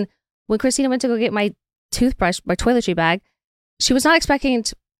like again, when Christina went to go get my toothbrush, my toiletry bag, she was not expecting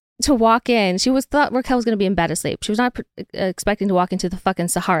to walk in. She thought Raquel was going to be in bed asleep. She was not expecting to walk into the fucking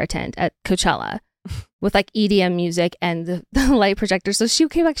Sahara tent at Coachella with like EDM music and the light projector. So she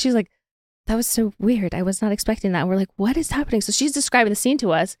came back, she was like, that was so weird. I was not expecting that. And we're like, what is happening? So she's describing the scene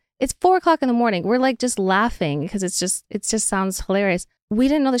to us. It's 4:00 in the morning. We're like just laughing because it just sounds hilarious. We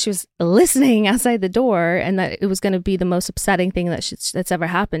didn't know that she was listening outside the door and that it was going to be the most upsetting thing that's ever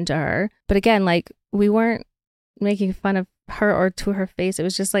happened to her. But again, like we weren't making fun of her or to her face. It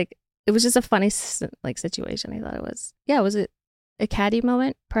was just a funny like situation. I thought it was. Yeah, was it a catty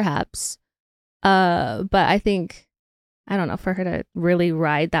moment? Perhaps. But I think, I don't know, for her to really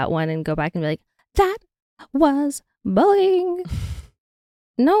ride that one and go back and be like, that was bullying.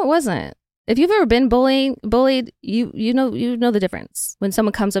 No, it wasn't. If you've ever been bullied, you know the difference when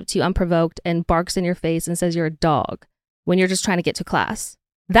someone comes up to you unprovoked and barks in your face and says you're a dog when you're just trying to get to class.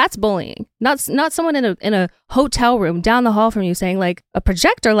 That's bullying. Not someone in a hotel room down the hall from you saying like, a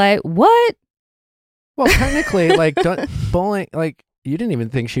projector light, what? Well, technically, like bullying, like you didn't even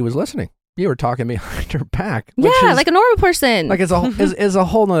think she was listening. You were talking behind her back. Yeah, like a normal person. Like is a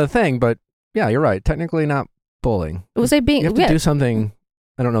whole nother thing. But yeah, you're right. Technically not bullying. Was I being? You have to do something.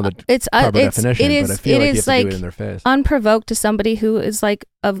 I don't know the proper definition, but I feel like you have to do it in their face. Unprovoked to somebody who is like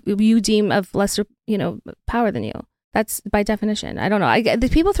you deem of lesser, power than you. That's by definition. I don't know. The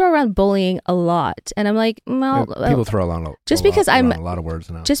people throw around bullying a lot, and I'm like, well, people throw around a lot of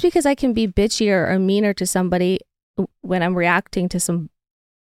words now. Just because I can be bitchier or meaner to somebody when I'm reacting to some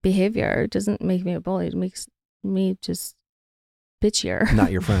behavior doesn't make me a bully. It makes me just bitchier.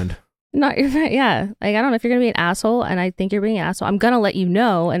 Not your friend. Not your friend. Yeah. Like, I don't know if you're going to be an asshole and I think you're being an asshole. I'm going to let you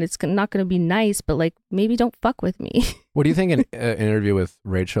know, and it's not going to be nice, but like maybe don't fuck with me. What do you think an interview with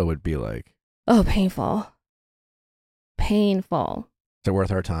Rachel would be like? Oh, painful. Painful. Is it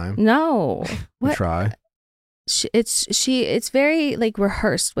worth our time? No. What? Try. It's very like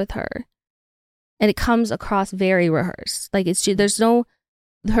rehearsed with her. And it comes across very rehearsed. Like there's no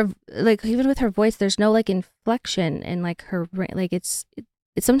like even with her voice, there's no like inflection and like her like it's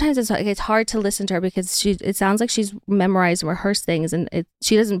sometimes it's hard to listen to her because it sounds like she's memorized and rehearsed things, and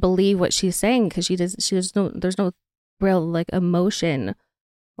she doesn't believe what she's saying because there's no real like emotion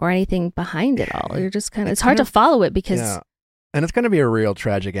or anything behind it all. You're just it's hard to follow it because and it's going to be a real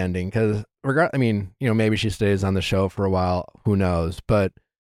tragic ending because maybe she stays on the show for a while, who knows, but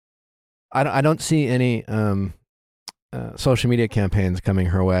I don't see any social media campaigns coming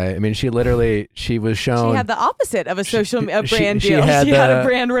her way. I mean, she was shown. She had the opposite of a brand deal. She had a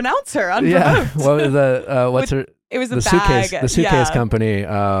brand renounce her unprovoked. Yeah. What was her? It was the suitcase company.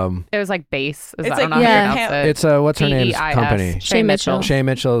 It was like Base. It's like, yeah. It's what's her name's BEIS. company? Shay Mitchell. Shay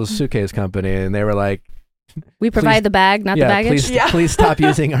Mitchell's suitcase company, and they were like, "We provide the bag, not the baggage." Please stop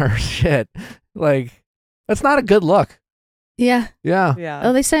using our shit. Like, that's not a good look. Yeah. Yeah. Yeah.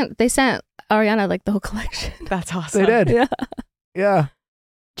 Oh, they sent Ariana like the whole collection. That's awesome. They did. Yeah. Yeah.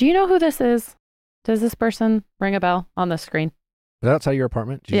 Do you know who this is? Does this person ring a bell on the screen? Is that outside your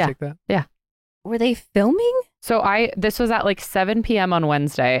apartment? Did you take that? Yeah. Were they filming? So this was at like 7 p.m. on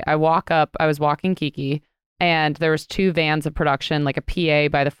Wednesday. I was walking Kiki, and there was 2 vans of production, like a PA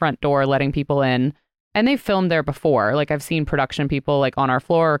by the front door letting people in. And they filmed there before. Like, I've seen production people like on our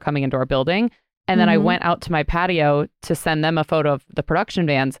floor or coming into our building. And then I went out to my patio to send them a photo of the production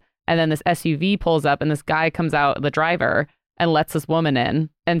vans. And then this SUV pulls up and this guy comes out, the driver, and lets this woman in.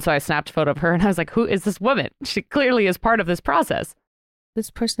 And so I snapped a photo of her and I was like, who is this woman? She clearly is part of this process.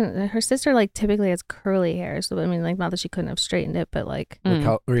 This person, her sister, like typically has curly hair. So, I mean, like, not that she couldn't have straightened it, but like.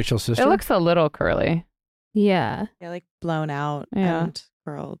 Rachel's sister? It looks a little curly. Yeah. Yeah, like blown out and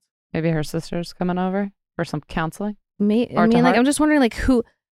curled. Maybe her sister's coming over for some counseling. I'm just wondering, like, who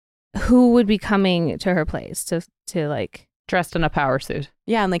would be coming to her place to like. Dressed in a power suit.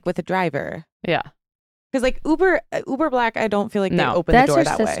 Yeah, and like with a driver. Yeah. Because like Uber Black, I don't feel like they open the door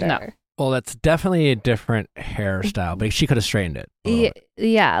that way. No. Well, that's definitely a different hairstyle, but she could have straightened it.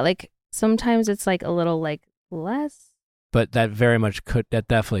 Yeah, like sometimes it's like a little like less. But that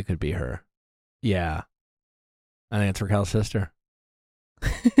definitely could be her. Yeah. I think it's Raquel's sister.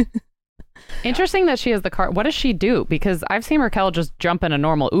 Interesting that she has the car. What does she do? Because I've seen Raquel just jump in a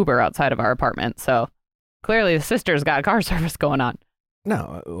normal Uber outside of our apartment. So clearly the sister's got car service going on.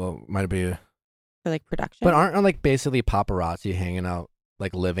 No, well, might be for like production. But aren't like basically paparazzi hanging out,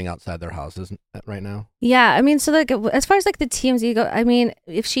 like living outside their houses right now? Yeah, I mean, so like as far as like the TMZ go, I mean,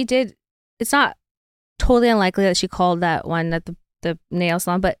 if she did, it's not totally unlikely that she called that one at the nail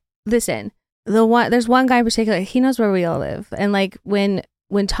salon. But listen, there's one guy in particular, he knows where we all live, and like when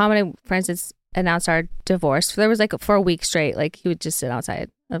Tom and I, for instance, announced our divorce, there was like for a week straight, like he would just sit outside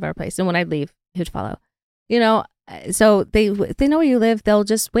of our place, and when I'd leave, he would follow. You know, so if they know where you live, they'll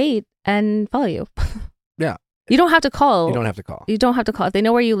just wait and follow you. Yeah. You don't have to call. You don't have to call. If they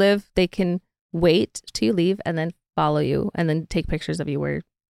know where you live, they can wait till you leave and then follow you and then take pictures of you where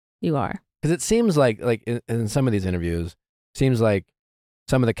you are. Because it seems like in some of these interviews, seems like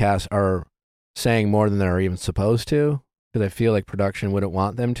some of the cast are saying more than they're even supposed to, because I feel like production wouldn't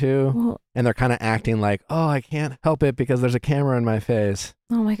want them to. Well, and they're kind of acting like, oh, I can't help it because there's a camera in my face.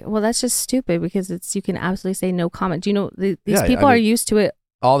 Oh my God. Well, that's just stupid because you can absolutely say no comment. Do you know, these people are used to it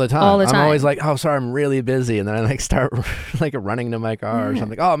all the time. I'm always like, oh, sorry, I'm really busy. And then I like start like running to my car or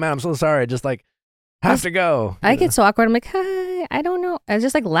something. Oh man, I'm so sorry. I just like have to go. I get so awkward. I'm like, hi, I don't know. I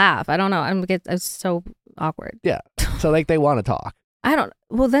just like laugh. I don't know. It's so awkward. Yeah. So like they want to talk.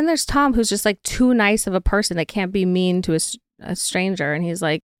 Well, then there's Tom, who's just like too nice of a person that can't be mean to a stranger. And he's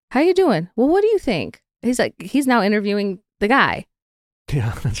like, how you doing? Well, what do you think? He's like, he's now interviewing the guy.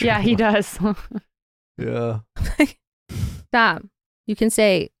 Yeah. That's yeah, right. he does. Yeah. Tom, you can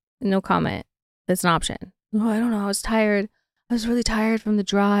say no comment. That's an option. Oh, I don't know. I was tired. I was really tired from the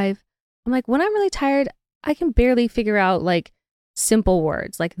drive. I'm like, when I'm really tired, I can barely figure out like simple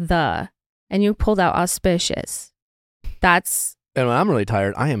words like the, and you pulled out auspicious. That's. And when I'm really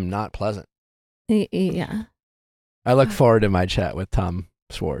tired, I am not pleasant. Yeah. I look forward to my chat with Tom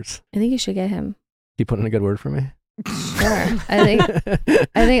Schwartz. I think you should get him. He put in a good word for me. Sure. I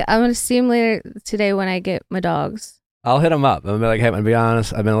think I'm gonna see him later today when I get my dogs. I'll hit him up. I'll be like, hey, I'm gonna be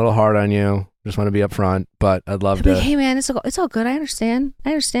honest. I've been a little hard on you. Just want to be upfront, but I'd love to. Like, hey man, it's all good. I understand.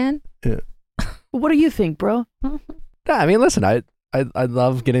 Yeah. What do you think, bro? Yeah, I mean, listen, I'd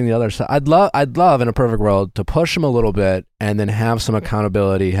love getting the other side. I'd love in a perfect world to push him a little bit and then have some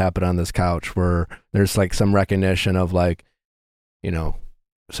accountability happen on this couch where there's like some recognition of like, you know,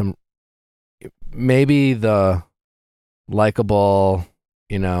 some maybe the likable,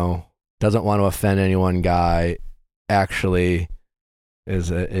 you know, doesn't want to offend anyone guy actually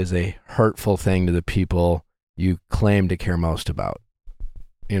is a hurtful thing to the people you claim to care most about.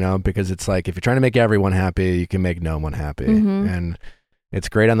 You know, because it's like if you're trying to make everyone happy, you can make no one happy. Mm-hmm. And it's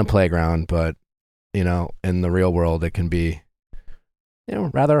great on the playground, but, you know, in the real world, it can be, you know,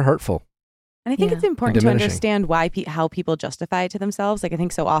 rather hurtful. And I think Yeah. it's important to understand why how people justify it to themselves. Like I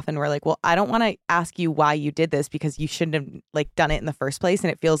think so often we're like, well, I don't want to ask you why you did this because you shouldn't have like done it in the first place.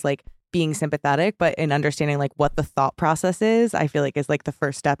 And it feels like being sympathetic, but in understanding like what the thought process is, I feel like is like the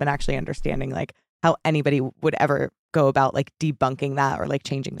first step in actually understanding like how anybody would ever go about like debunking that or like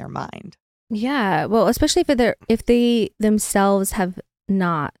changing their mind. Yeah, well, especially if they themselves have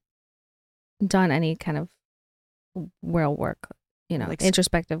not done any kind of real work, you know, Like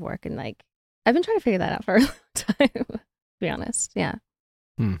introspective work, and like I've been trying to figure that out for a long time. To be honest, yeah.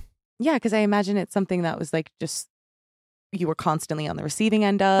 Yeah, because I imagine it's something that was like just you were constantly on the receiving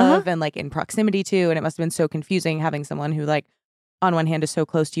end of and like in proximity to, and it must have been so confusing having someone who like on one hand is so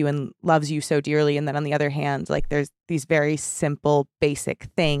close to you and loves you so dearly, and then on the other hand, like there's these very simple, basic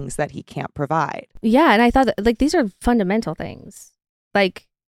things that he can't provide. Yeah, and I thought that, like these are fundamental things, like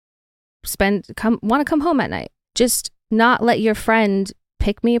want to come home at night, just not let your friend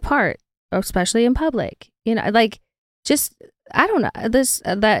pick me apart, or especially in public. You know, like just I don't know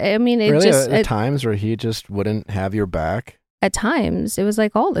I mean, it really, just at times where he just wouldn't have your back. At times, it was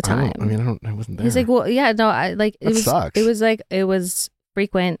like all the time. I wasn't there. He's like, well, yeah, no, I like That sucks. It was like it was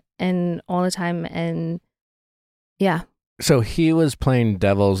frequent and all the time, and yeah. So he was playing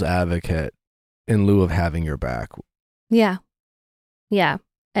devil's advocate in lieu of having your back. Yeah,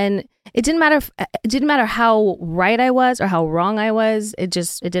 and it didn't matter. It didn't matter how right I was or how wrong I was. It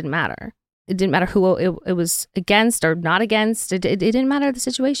didn't matter. It didn't matter who it was against or not against. It didn't matter the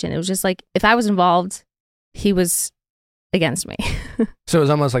situation. It was just like if I was involved, he was against me. So it was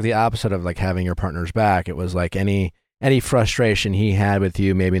almost like the opposite of like having your partner's back. It was like any frustration he had with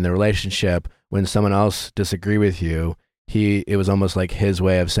you, maybe in the relationship, when someone else disagreed with you, it was almost like his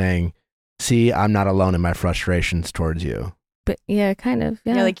way of saying, see, I'm not alone in my frustrations towards you. But yeah, kind of.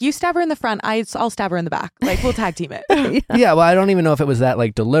 Yeah, like you stab her in the front, I'll stab her in the back. Like we'll tag team it. Yeah, well, I don't even know if it was that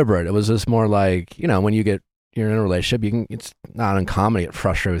like deliberate. It was just more like, you know, when you're in a relationship, it's not uncommon to get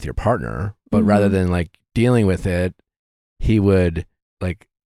frustrated with your partner, but rather than like dealing with it, he would like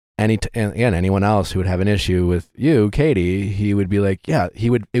anyone else who would have an issue with you, Katie, he would be like, yeah,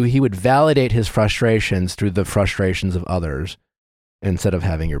 he would validate his frustrations through the frustrations of others instead of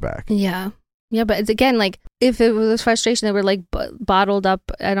having your back. Yeah. Yeah, but it's again, like if it was frustration that were like bottled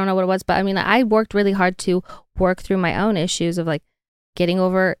up, I don't know what it was, but I mean, I worked really hard to work through my own issues of like getting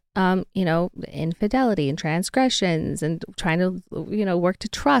over, you know, infidelity and transgressions and trying to, you know, work to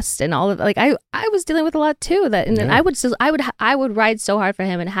trust and all of like I was dealing with a lot too. And then I would ride so hard for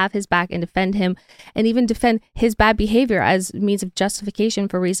him and have his back and defend him and even defend his bad behavior as means of justification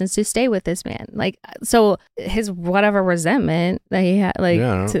for reasons to stay with this man. Like so, his whatever resentment that he had, like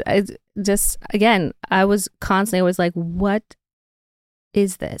just again, I was constantly always like, what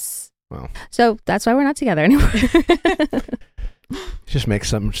is this? Wow. So that's why we're not together anymore. Just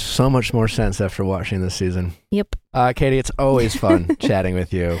makes so much more sense after watching this season. Yep. Katie, it's always fun chatting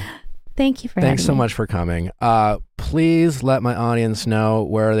with you. Thank you for Thanks so having me. much for coming. Please let my audience know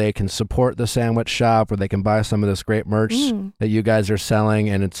where they can support the sandwich shop, where they can buy some of this great merch that you guys are selling.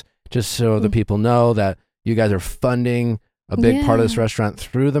 And it's just so the people know that you guys are funding a big part of this restaurant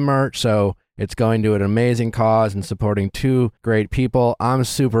through the merch. So it's going to an amazing cause and supporting two great people. I'm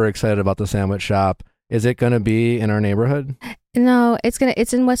super excited about the sandwich shop. Is it going to be in our neighborhood? No, it's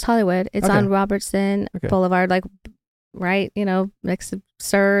in West Hollywood. It's on Robertson Boulevard, like right, you know, next to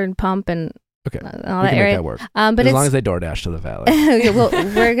Sir and Pump and all that area. Make that work. But as long as they DoorDash to the Valley.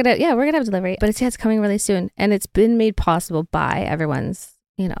 we're gonna have delivery. But it's coming really soon, and it's been made possible by everyone's,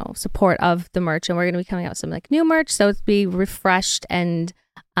 support of the merch, and we're going to be coming out with some like new merch, so it's be refreshed and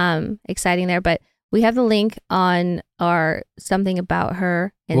exciting there. But we have the link on our Something About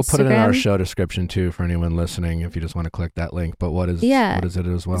Her Instagram. We'll put it in our show description too for anyone listening if you just want to click that link. But what is it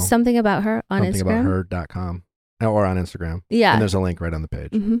as well? Something About Her on Instagram. SomethingAboutHer.com or on Instagram. Yeah. And there's a link right on the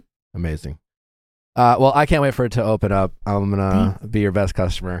page. Mm-hmm. Amazing. Well, I can't wait for it to open up. I'm going to be your best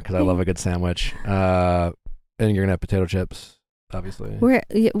customer because I love a good sandwich. And you're going to have potato chips, obviously.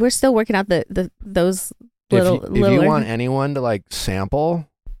 We're still working out those little... If you want anyone to like sample...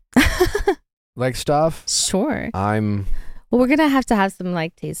 like stuff, sure. Well, we're gonna have to have some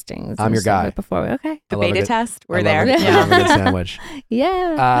like tastings. I'm your guy. Before okay. The beta test. We're there. I love a good sandwich.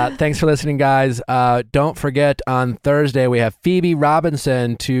 Yeah. Thanks for listening, guys. Don't forget on Thursday we have Phoebe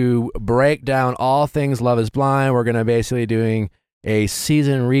Robinson to break down all things Love Is Blind. We're gonna basically doing a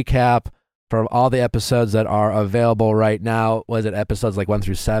season recap for all the episodes that are available right now. Was it episodes like 1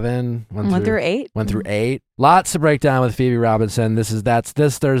 through 7? 1 through 8. 1 through 8. Lots to break down with Phoebe Robinson. That's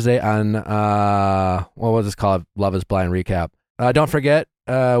this Thursday on what was this called? Love Is Blind recap. Don't forget,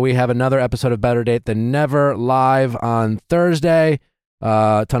 we have another episode of Better Date Than Never live on Thursday.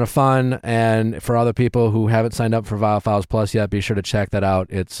 A ton of fun, and for other people who haven't signed up for Vial Files Plus yet, be sure to check that out.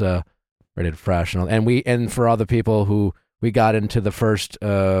 It's rated fresh, and for other people who we got into the first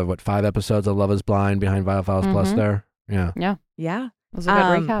 5 episodes of Love Is Blind behind Vial Files Plus there. Yeah. It was a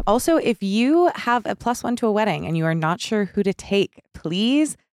good recap. Also, if you have a +1 to a wedding and you are not sure who to take,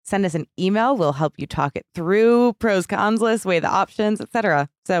 please send us an email. We'll help you talk it through, pros, cons list, weigh the options, etc.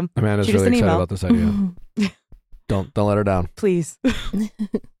 So Amanda's shoot us really an excited email. about this idea. Don't let her down. Please.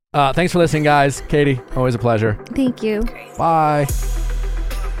 Thanks for listening, guys. Katie, always a pleasure. Thank you. Bye.